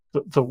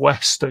the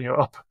west,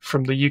 up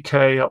from the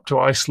UK up to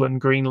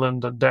Iceland,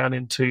 Greenland, and down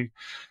into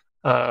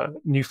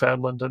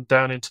Newfoundland and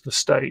down into the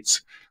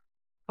States,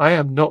 I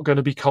am not going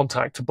to be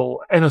contactable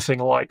anything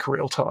like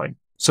real time.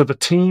 So the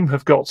team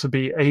have got to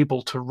be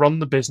able to run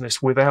the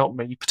business without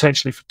me,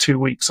 potentially for 2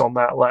 weeks on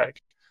that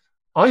leg.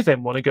 I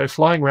then want to go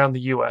flying around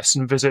the US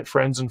and visit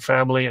friends and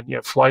family,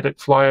 and fly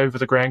over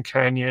the Grand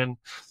Canyon,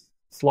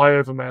 fly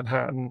over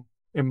Manhattan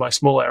in my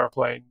small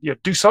airplane,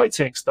 do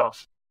sightseeing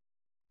stuff.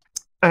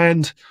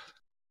 And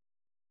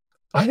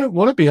I don't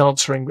want to be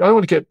answering. I don't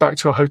want to get back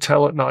to a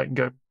hotel at night and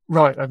go,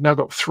 right, I've now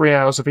got 3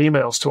 hours of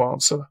emails to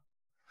answer.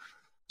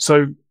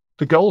 So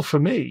the goal for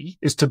me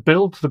is to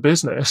build the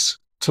business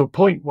to a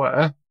point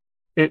where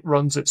it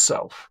runs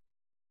itself.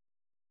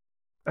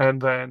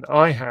 And then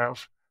I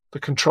have the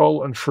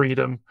control and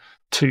freedom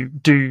to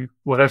do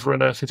whatever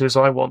on earth it is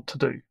I want to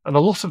do. And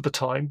a lot of the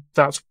time,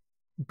 that's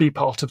be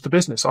part of the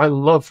business. I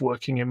love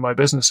working in my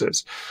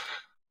businesses.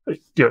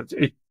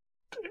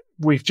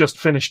 We've just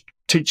finished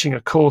teaching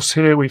a course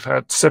here. We've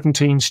had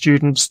 17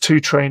 students, 2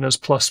 trainers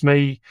plus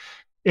me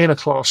in a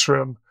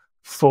classroom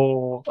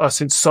for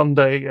since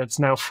Sunday. It's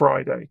now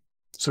Friday.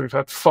 So we've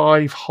had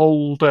 5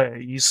 whole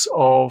days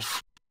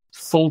of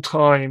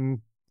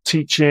full-time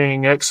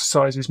teaching,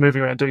 exercises,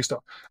 moving around, doing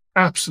stuff.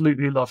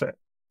 Absolutely love it.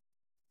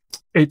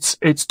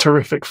 It's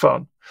terrific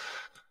fun.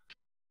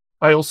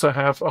 I also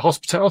have a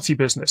hospitality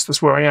business.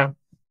 That's where I am.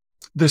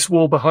 This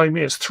wall behind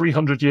me is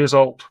 300 years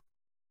old.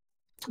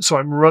 So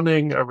I'm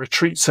running a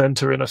retreat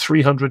center in a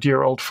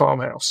 300-year-old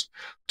farmhouse,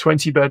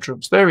 20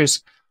 bedrooms.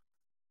 There's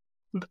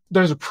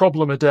a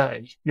problem a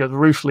day, the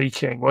roof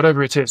leaking,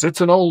 whatever it is.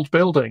 It's an old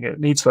building. It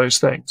needs those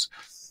things.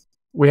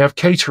 We have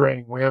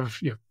catering. We have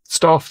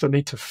staff that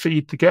need to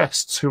feed the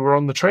guests who are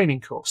on the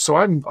training course. So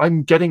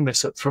I'm getting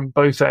this from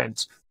both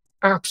ends.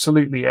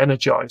 Absolutely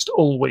energized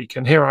all week.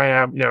 And here I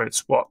am,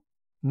 it's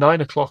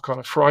 9 o'clock on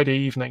a Friday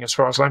evening, as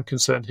far as I'm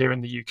concerned, here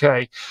in the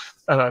UK,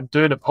 and I'm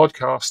doing a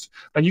podcast,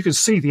 and you can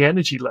see the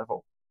energy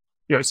level.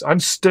 I'm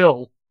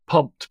still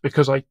pumped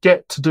because I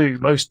get to do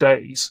most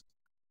days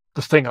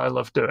the thing I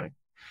love doing,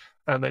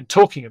 and then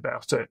talking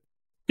about it,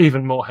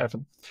 even more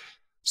heaven.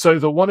 So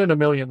the 1 in a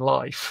million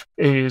life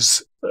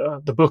is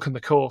the book and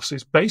the course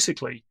is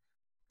basically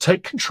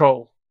take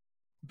control,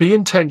 be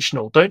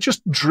intentional. Don't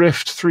just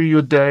drift through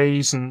your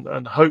days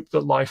and hope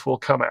that life will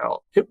come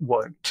out. It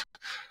won't.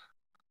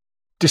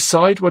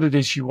 Decide what it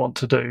is you want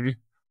to do,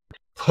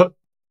 put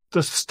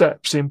the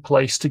steps in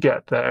place to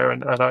get there.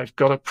 And I've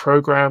got a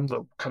program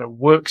that kind of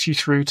works you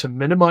through to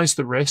minimize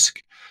the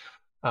risk.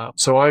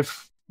 So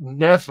I've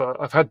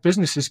had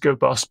businesses go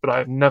bust, but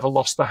I've never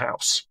lost the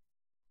house.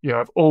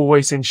 I've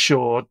always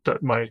ensured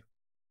that my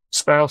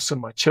spouse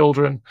and my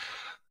children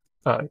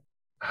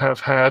have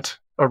had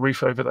a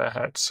roof over their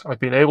heads. I've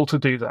been able to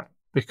do that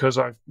because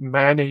I've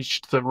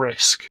managed the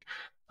risk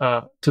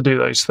to do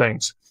those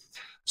things.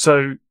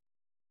 So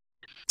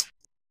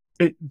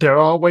there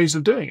are ways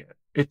of doing it.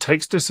 It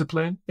takes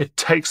discipline. It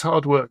takes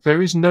hard work.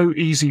 There is no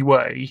easy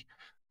way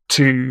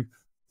to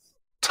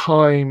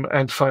time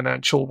and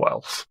financial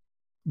wealth.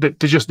 There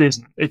just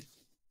isn't.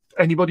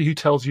 Anybody who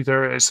tells you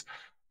there is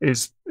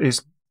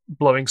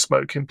blowing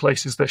smoke in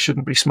places there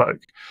shouldn't be smoke.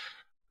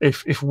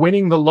 If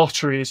winning the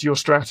lottery is your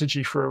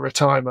strategy for a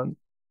retirement,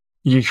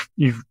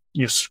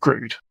 you're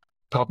screwed.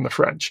 Pardon the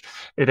French.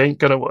 It ain't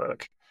going to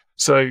work.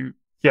 So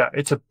yeah,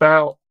 it's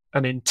about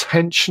an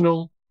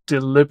intentional,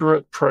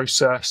 deliberate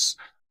process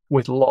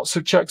with lots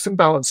of checks and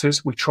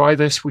balances. We try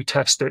this, we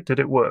test it. Did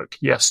it work?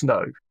 Yes,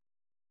 no.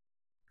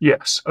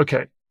 Yes.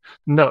 Okay.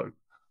 No.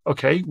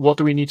 Okay. What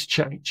do we need to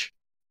change?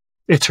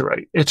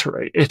 Iterate,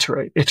 iterate,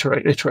 iterate,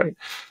 iterate, iterate.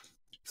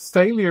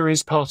 Failure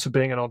is part of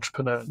being an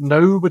entrepreneur.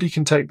 Nobody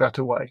can take that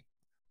away,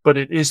 but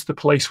it is the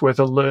place where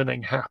the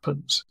learning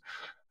happens.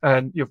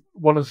 And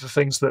one of the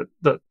things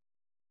that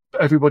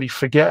everybody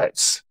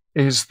forgets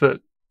is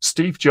that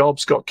Steve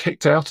Jobs got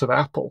kicked out of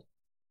Apple.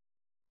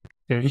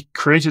 He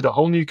created a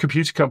whole new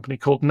computer company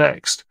called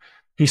Next.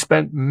 He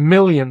spent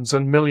millions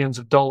and millions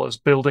of dollars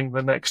building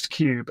the Next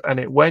Cube, and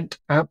it went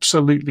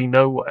absolutely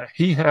nowhere.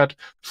 He had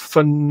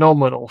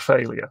phenomenal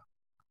failure.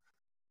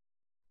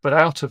 But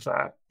out of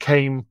that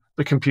came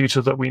the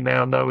computer that we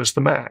now know as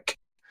the Mac.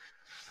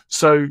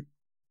 So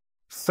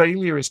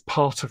failure is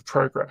part of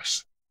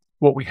progress.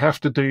 What we have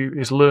to do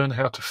is learn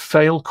how to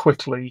fail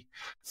quickly,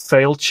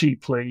 fail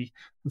cheaply,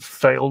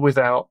 fail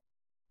without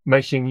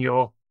making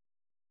your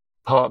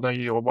partner,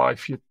 your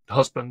wife, your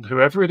husband,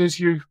 whoever it is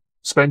you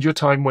spend your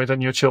time with,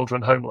 and your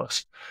children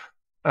homeless.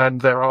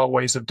 And there are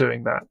ways of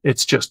doing that.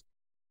 It's just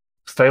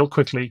fail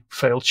quickly,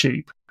 fail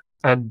cheap,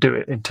 and do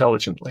it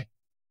intelligently.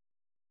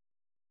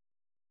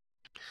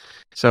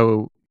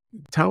 So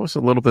tell us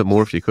a little bit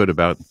more, if you could,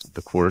 about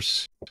the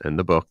course and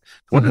the book.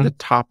 What are the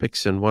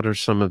topics and what are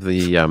some of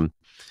the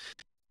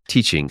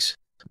teachings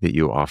that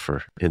you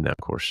offer in that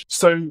course?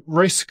 So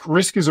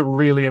risk is a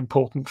really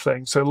important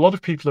thing. So a lot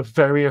of people are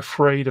very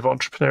afraid of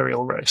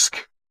entrepreneurial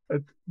risk.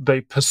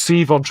 They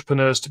perceive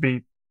entrepreneurs to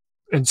be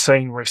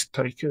insane risk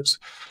takers.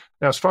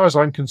 Now, as far as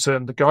I'm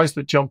concerned, the guys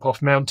that jump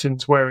off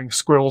mountains wearing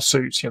squirrel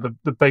suits,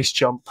 the base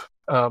jump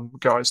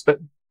guys, that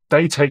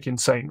they take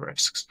insane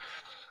risks.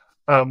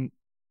 When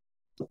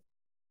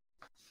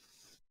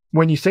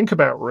you think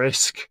about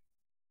risk,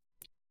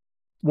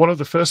 one of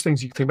the first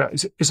things you think about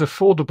is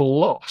affordable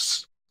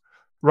loss.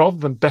 Rather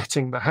than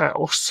betting the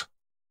house,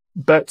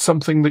 bet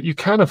something that you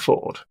can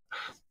afford.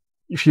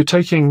 If you're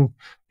taking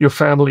your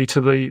family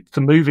to the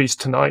movies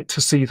tonight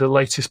to see the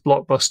latest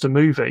blockbuster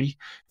movie,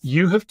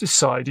 you have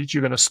decided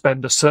you're going to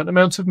spend a certain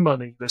amount of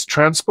money. There's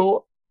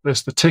transport,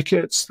 there's the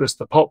tickets, there's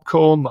the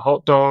popcorn, the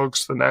hot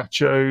dogs, the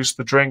nachos,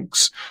 the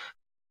drinks,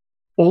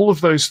 all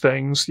of those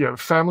things. A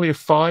family of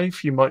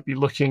 5, you might be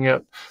looking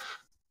at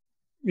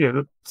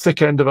the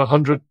thick end of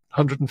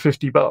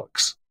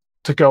 $150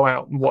 to go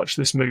out and watch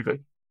this movie.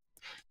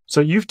 So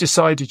you've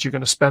decided you're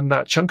going to spend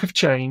that chunk of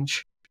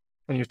change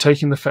and you're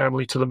taking the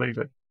family to the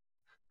movie.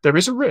 There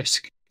is a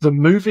risk. The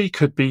movie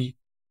could be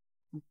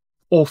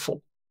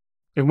awful.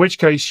 In which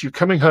case, you're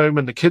coming home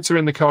and the kids are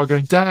in the car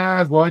going,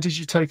 "Dad, why did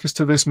you take us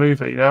to this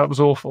movie? That was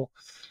awful."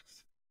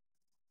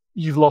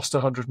 You've lost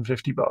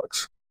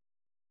 $150.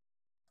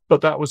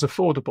 But that was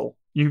affordable.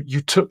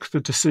 You took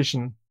the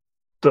decision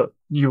that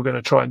you were going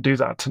to try and do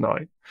that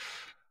tonight.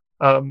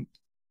 I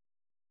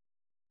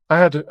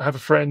have a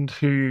friend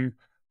who,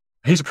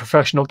 he's a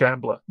professional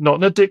gambler, not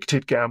an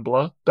addicted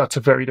gambler. That's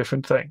a very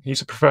different thing.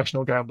 He's a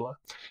professional gambler.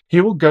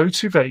 He will go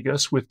to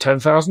Vegas with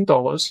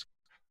 $10,000,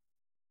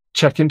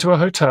 check into a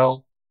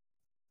hotel,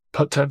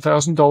 put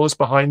 $10,000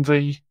 behind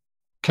the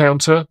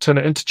counter, turn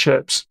it into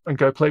chips, and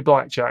go play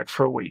blackjack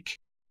for a week.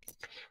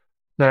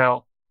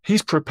 Now,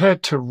 he's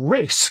prepared to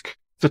risk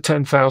the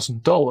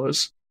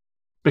 $10,000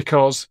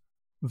 because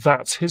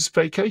that's his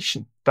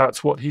vacation.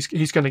 That's what he's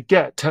going to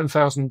get,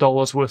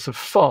 $10,000 worth of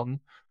fun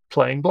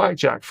playing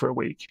blackjack for a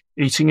week,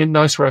 eating in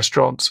nice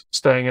restaurants,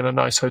 staying in a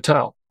nice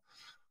hotel.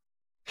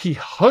 He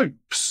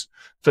hopes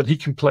that he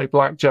can play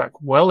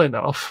blackjack well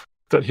enough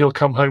that he'll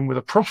come home with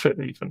a profit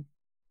even,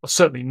 or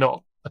certainly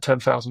not a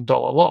 $10,000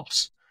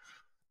 loss.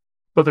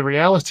 But the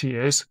reality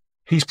is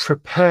he's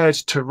prepared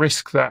to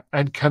risk that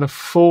and can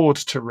afford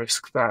to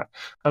risk that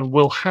and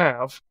will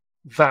have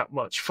that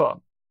much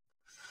fun.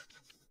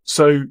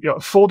 So,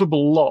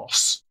 affordable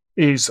loss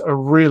is a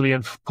really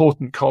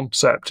important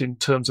concept in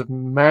terms of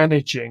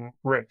managing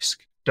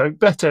risk. Don't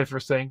bet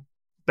everything,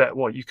 bet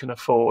what you can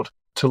afford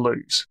to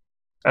lose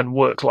and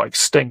work like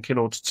stink in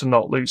order to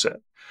not lose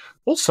it.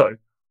 Also,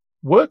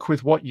 work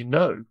with what you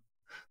know.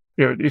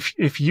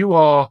 If you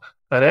are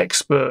an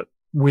expert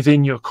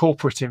within your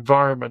corporate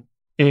environment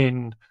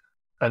in,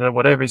 I don't know,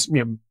 whatever is,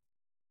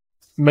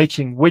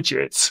 making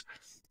widgets,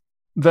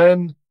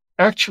 then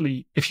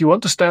actually, if you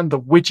understand the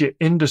widget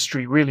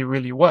industry really,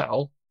 really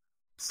well,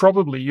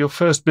 probably your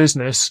first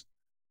business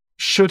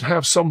should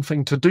have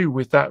something to do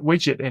with that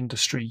widget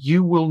industry.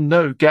 You will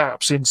know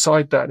gaps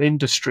inside that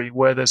industry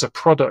where there's a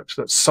product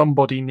that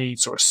somebody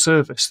needs or a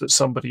service that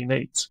somebody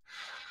needs.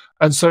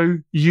 And so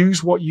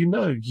use what you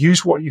know,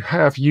 use what you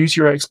have, use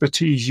your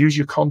expertise, use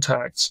your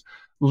contacts,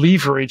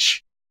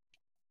 leverage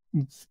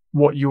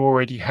what you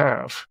already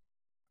have.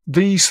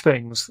 These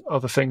things are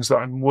the things that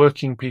I'm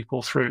working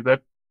people through.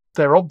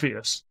 They're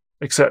obvious,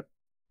 except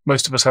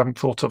most of us haven't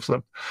thought of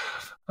them.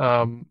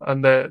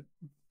 And they're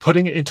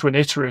putting it into an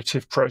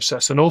iterative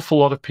process. An awful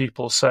lot of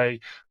people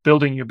say,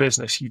 building your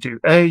business, you do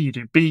A, you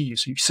do B, you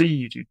do C,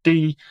 you do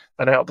D,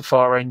 and out the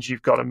far end,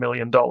 you've got $1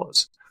 million.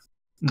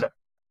 No,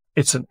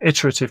 it's an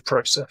iterative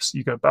process.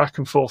 You go back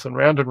and forth and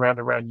round and round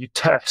and round. You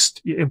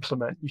test, you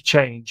implement, you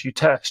change, you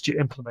test, you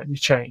implement, you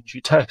change,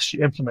 you test,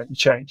 you implement, you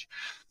change.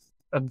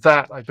 And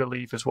that, I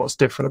believe, is what's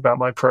different about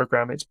my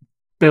program. It's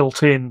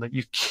built in that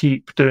you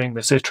keep doing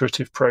this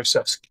iterative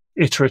process,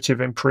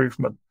 iterative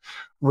improvement,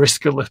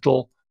 risk a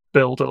little,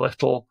 build a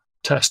little,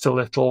 test a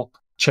little,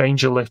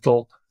 change a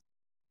little,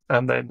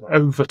 and then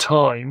over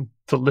time,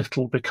 the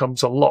little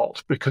becomes a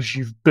lot because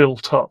you've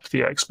built up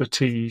the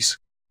expertise,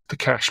 the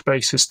cash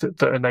basis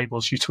that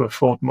enables you to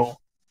afford more.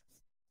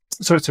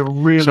 So it's a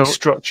really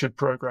structured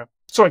program.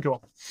 Sorry, go on.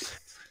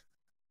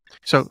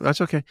 So that's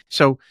okay.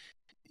 So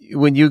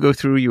when you go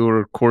through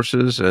your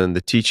courses and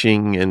the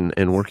teaching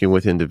and working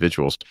with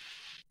individuals,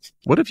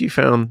 what have you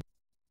found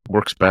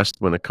works best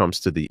when it comes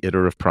to the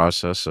iterative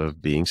process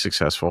of being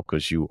successful?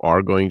 Because you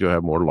are going to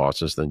have more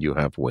losses than you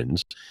have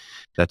wins.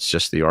 That's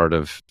just the art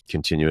of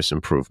continuous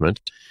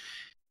improvement.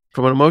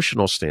 From an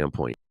emotional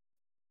standpoint,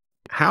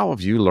 how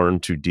have you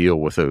learned to deal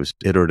with those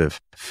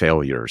iterative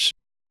failures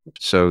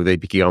so they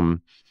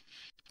become,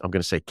 I'm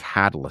going to say,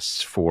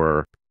 catalysts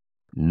for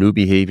new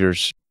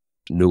behaviors,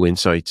 new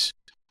insights?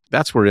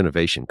 That's where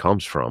innovation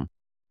comes from.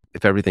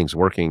 If everything's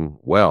working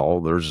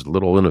well, there's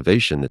little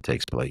innovation that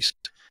takes place.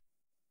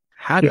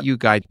 How do you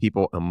guide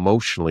people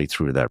emotionally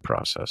through that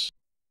process?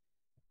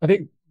 I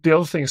think the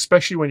other thing,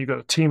 especially when you've got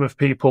a team of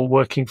people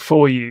working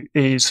for you,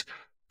 is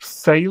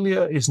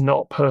failure is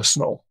not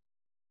personal.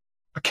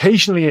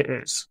 Occasionally it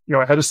is.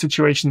 I had a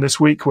situation this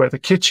week where the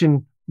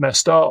kitchen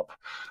messed up.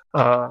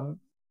 An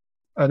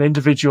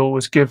individual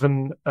was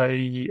given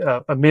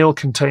a meal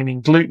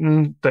containing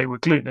gluten. They were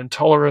gluten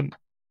intolerant.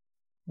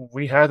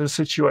 We had a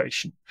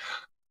situation.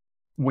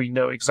 We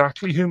know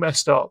exactly who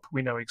messed up.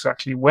 We know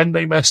exactly when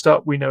they messed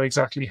up. We know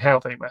exactly how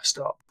they messed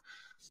up.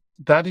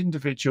 That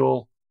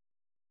individual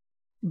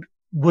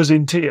was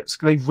in tears.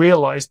 They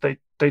realized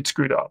they'd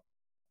screwed up.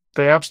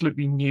 They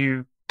absolutely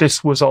knew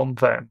this was on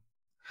them.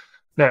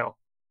 Now,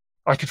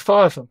 I could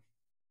fire them.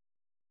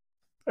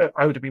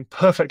 I would have been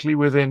perfectly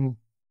within,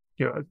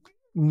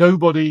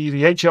 nobody,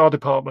 the HR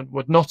department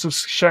would not have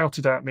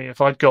shouted at me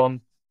if I'd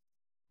gone,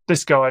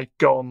 this guy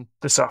gone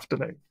this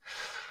afternoon.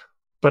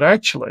 But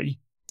actually,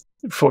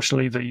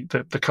 fortunately,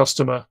 the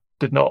customer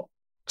did not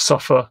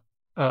suffer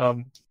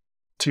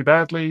too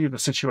badly. The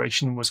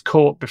situation was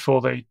caught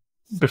before they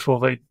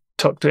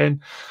tucked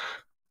in.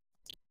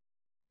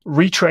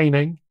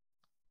 Retraining,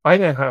 I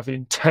now have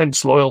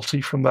intense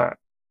loyalty from that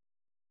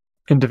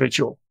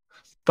individual.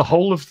 The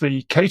whole of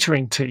the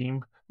catering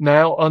team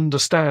now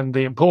understand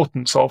the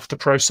importance of the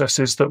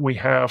processes that we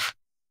have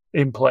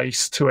in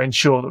place to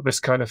ensure that this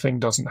kind of thing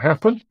doesn't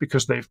happen,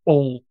 because they've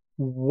all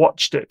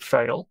watched it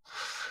fail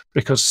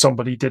because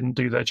somebody didn't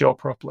do their job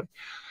properly.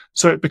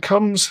 So it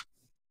becomes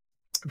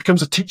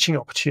a teaching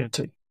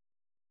opportunity.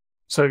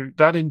 So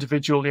that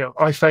individual,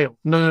 I failed.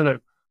 No.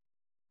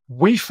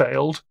 We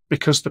failed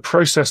because the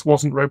process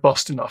wasn't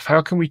robust enough.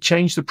 How can we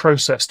change the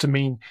process to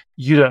mean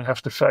you don't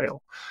have to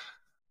fail?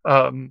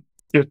 There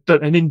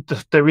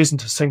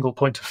isn't a single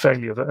point of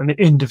failure, that an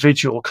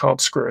individual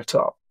can't screw it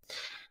up.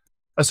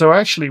 And so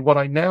actually what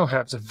I now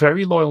have is a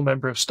very loyal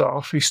member of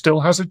staff who still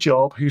has a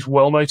job, who's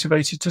well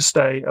motivated to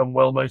stay and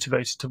well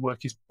motivated to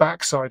work his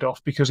backside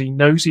off because he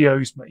knows he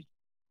owes me.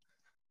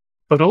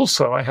 But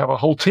also I have a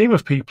whole team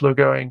of people who are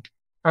going,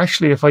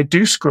 actually, if I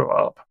do screw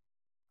up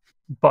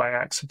by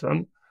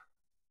accident,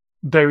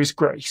 there is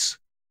grace.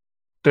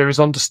 There is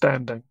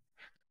understanding.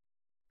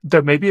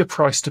 There may be a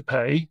price to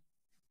pay.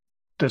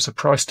 There's a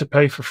price to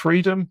pay for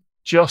freedom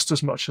just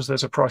as much as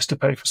there's a price to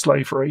pay for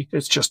slavery.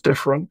 It's just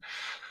different.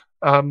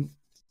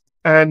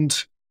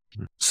 And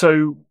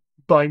so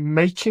by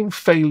making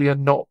failure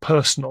not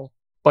personal,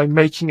 by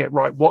making it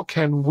right, what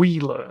can we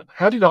learn?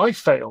 How did I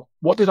fail?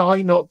 What did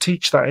I not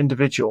teach that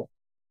individual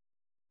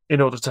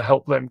in order to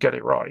help them get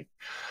it right?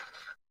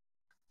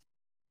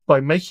 By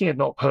making it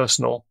not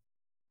personal,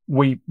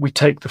 we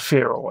take the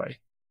fear away.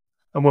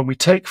 And when we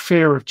take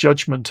fear of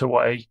judgment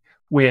away,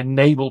 we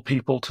enable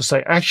people to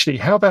say, actually,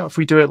 how about if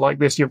we do it like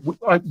this?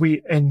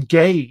 We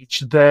engage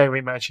their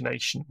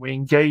imagination. We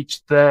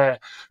engage their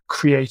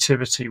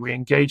creativity. We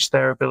engage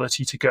their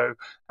ability to go,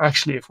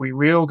 actually, if we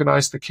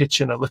reorganize the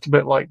kitchen a little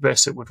bit like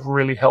this, it would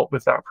really help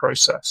with that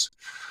process.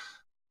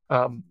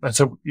 And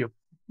so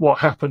what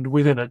happened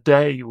within a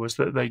day was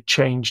that they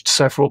changed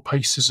several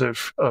pieces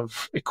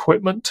of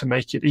equipment to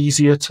make it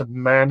easier to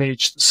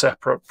manage the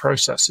separate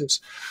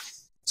processes.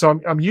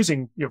 So I'm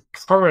using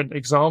current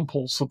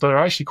examples that are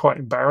actually quite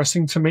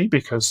embarrassing to me,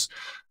 because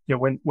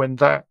when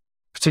that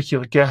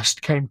particular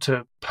guest came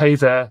to pay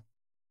their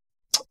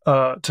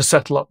to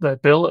settle up their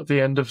bill at the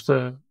end of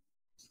the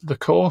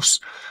course,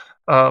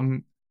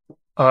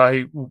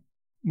 I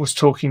was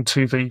talking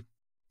to the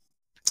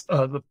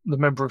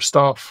member of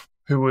staff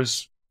who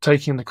was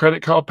taking the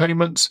credit card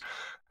payments,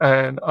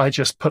 and I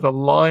just put a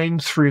line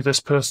through this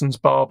person's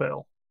bar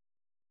bill.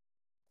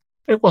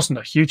 It wasn't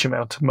a huge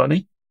amount of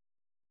money.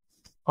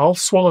 I'll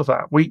swallow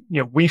that. We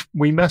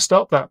messed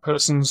up. That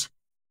person's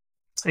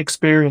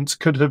experience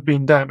could have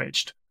been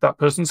damaged. That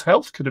person's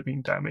health could have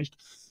been damaged.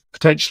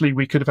 Potentially,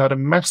 we could have had a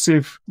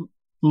massive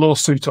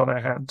lawsuit on our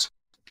hands.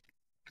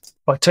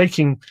 By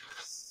taking,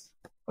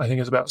 I think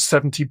it's about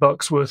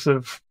 $70 worth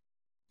of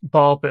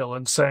bar bill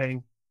and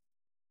saying,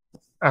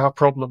 our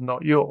problem,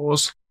 not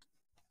yours,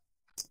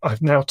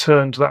 I've now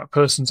turned that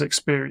person's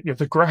experience,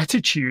 the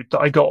gratitude that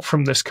I got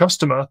from this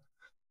customer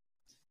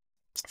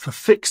for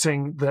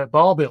fixing their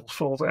bar bill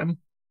for them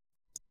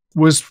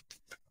was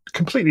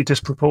completely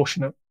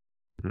disproportionate.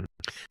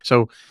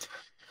 So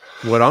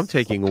what I'm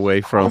taking away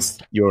from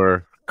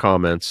your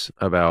comments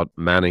about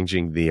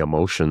managing the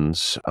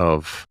emotions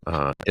of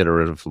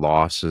iterative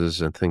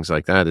losses and things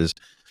like that is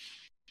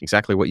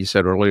exactly what you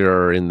said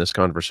earlier in this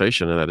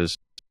conversation, and that is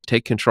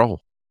take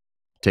control.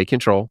 Take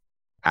control,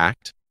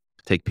 act,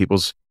 take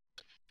people's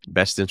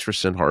best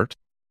interests in heart,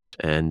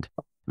 and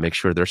make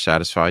sure they're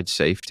satisfied,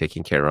 safe,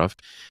 taken care of.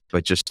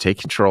 But just take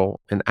control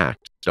and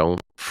act.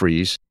 Don't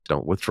freeze.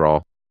 Don't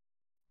withdraw.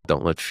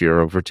 Don't let fear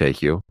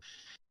overtake you.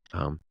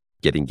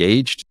 Get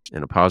engaged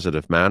in a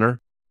positive manner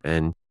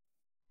and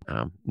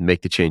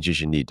make the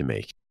changes you need to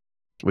make,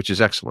 which is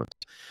excellent.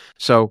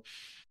 So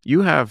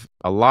you have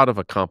a lot of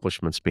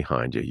accomplishments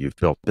behind you. You've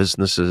built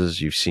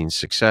businesses. You've seen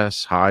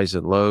success, highs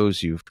and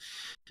lows. You've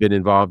been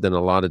involved in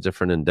a lot of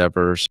different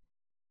endeavors.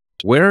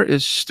 Where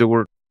is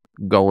Stuart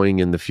going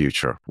in the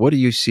future? What do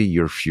you see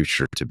your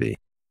future to be?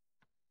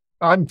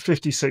 I'm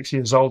 56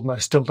 years old and I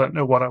still don't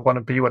know what I want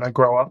to be when I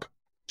grow up.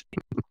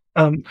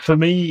 For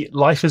me,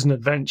 life is an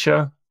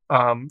adventure.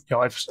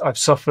 I've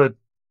suffered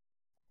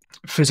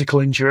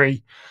physical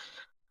injury,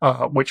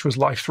 which was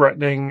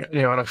life-threatening,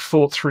 and I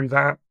fought through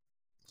that.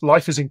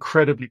 Life is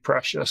incredibly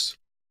precious,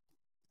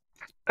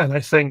 and I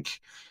think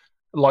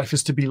life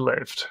is to be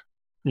lived.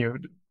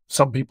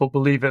 Some people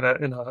believe in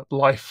a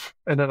life,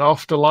 in an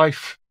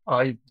afterlife.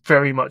 I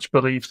very much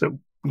believe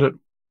that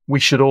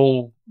we should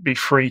all be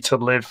free to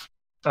live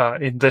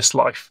in this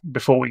life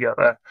before we get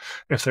there,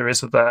 if there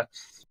is a there.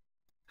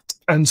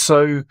 And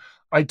so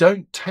I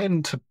don't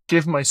tend to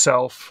give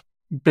myself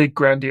big,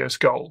 grandiose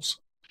goals.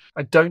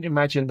 I don't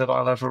imagine that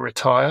I'll ever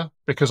retire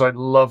because I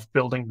love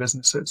building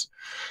businesses.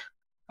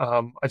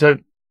 I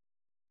don't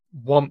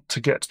want to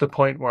get to the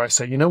point where I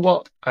say, you know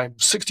what, I'm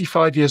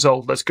 65 years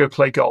old, let's go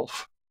play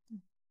golf.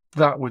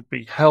 That would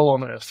be hell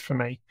on earth for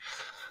me.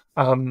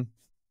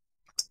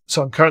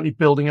 So I'm currently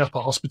building up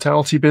a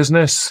hospitality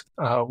business,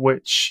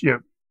 which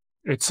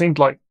it seemed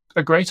like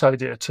a great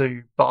idea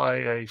to buy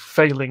a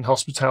failing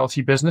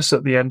hospitality business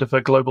at the end of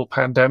a global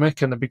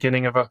pandemic and the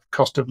beginning of a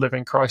cost of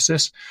living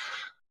crisis.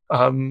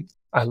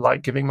 I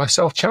like giving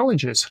myself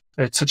challenges.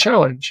 It's a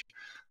challenge.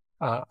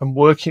 I'm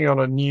working on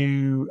a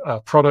new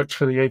product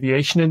for the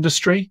aviation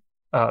industry.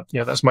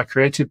 That's my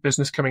creative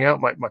business coming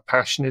out. My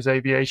passion is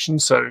aviation,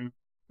 so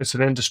it's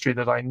an industry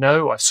that I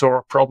know. I saw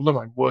a problem.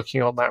 I'm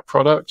working on that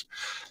product.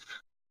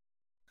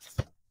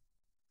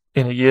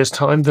 In a year's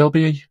time, there'll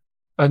be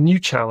a new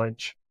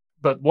challenge.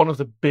 But one of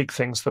the big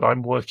things that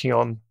I'm working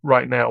on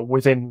right now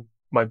within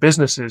my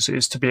businesses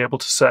is to be able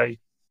to say,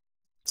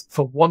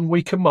 for 1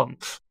 week a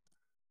month,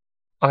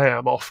 I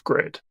am off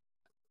grid.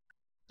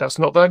 That's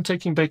not that I'm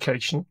taking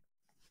vacation.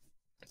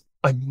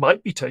 I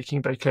might be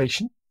taking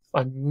vacation.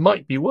 I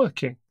might be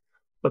working,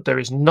 but there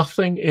is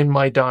nothing in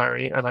my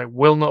diary, and I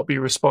will not be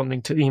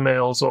responding to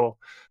emails or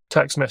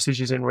text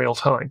messages in real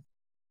time.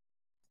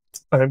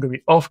 I am going to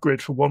be off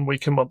grid for 1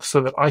 week a month so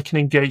that I can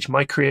engage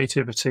my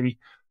creativity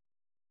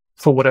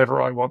for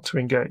whatever I want to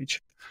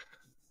engage.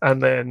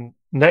 And then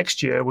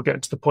next year, we're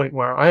getting to the point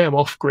where I am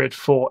off grid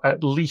for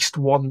at least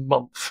 1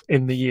 month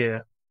in the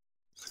year.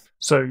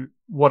 So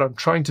what I'm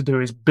trying to do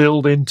is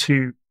build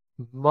into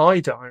my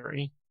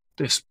diary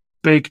this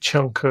big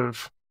chunk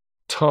of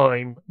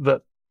time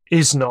that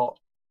is not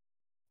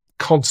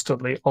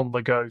constantly on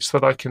the go, so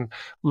that I can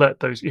let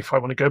those, if I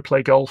want to go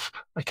play golf,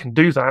 I can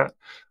do that.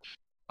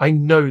 I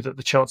know that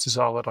the chances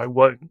are that I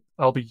won't.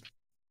 I'll be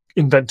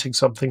inventing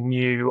something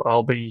new.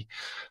 I'll be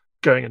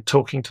going and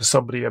talking to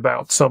somebody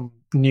about some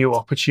new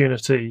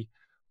opportunity,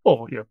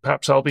 or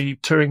perhaps I'll be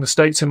touring the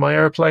States in my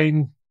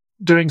airplane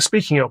doing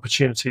speaking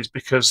opportunities,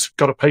 because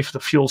got to pay for the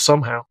fuel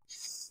somehow.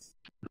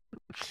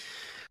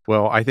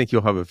 Well, I think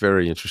you'll have a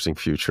very interesting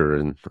future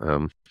in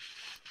the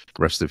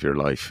rest of your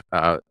life.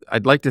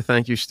 I'd like to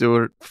thank you,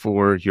 Stuart,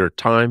 for your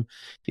time.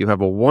 You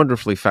have a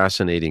wonderfully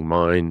fascinating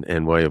mind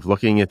and way of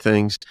looking at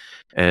things,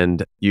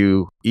 and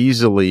you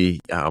easily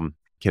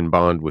can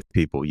bond with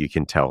people. You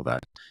can tell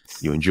that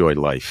you enjoy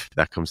life.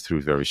 That comes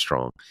through very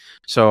strong.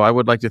 So I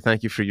would like to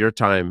thank you for your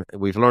time.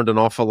 We've learned an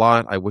awful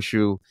lot. I wish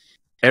you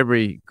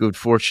every good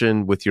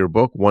fortune with your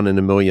book, 1 in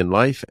a Million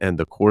Life, and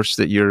the course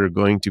that you're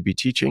going to be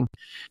teaching.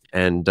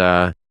 And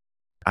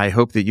I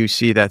hope that you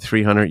see that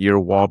 300-year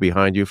wall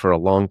behind you for a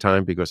long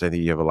time, because I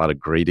think you have a lot of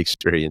great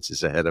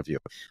experiences ahead of you.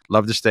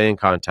 Love to stay in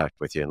contact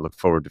with you and look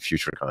forward to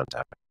future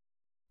contact.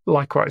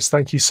 Likewise.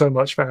 Thank you so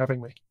much for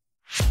having me.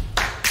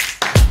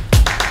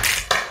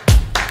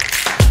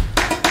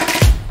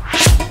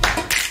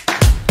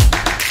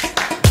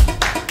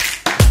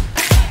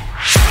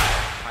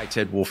 Hi,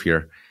 Ted Wolfe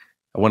here.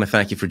 I want to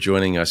thank you for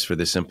joining us for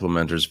this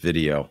Implementors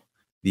video.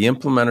 The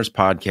Implementors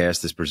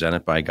podcast is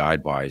presented by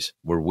Guidewise,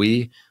 where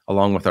we,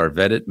 along with our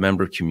vetted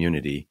member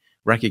community,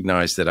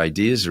 recognize that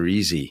ideas are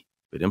easy,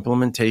 but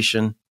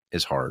implementation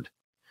is hard.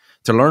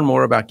 To learn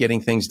more about getting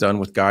things done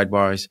with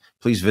Guidewise,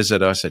 please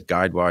visit us at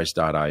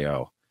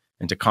guidewise.io.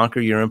 And to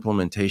conquer your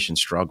implementation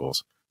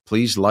struggles,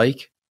 please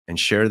like and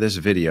share this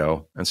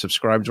video and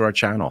subscribe to our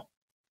channel.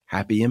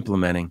 Happy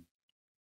implementing.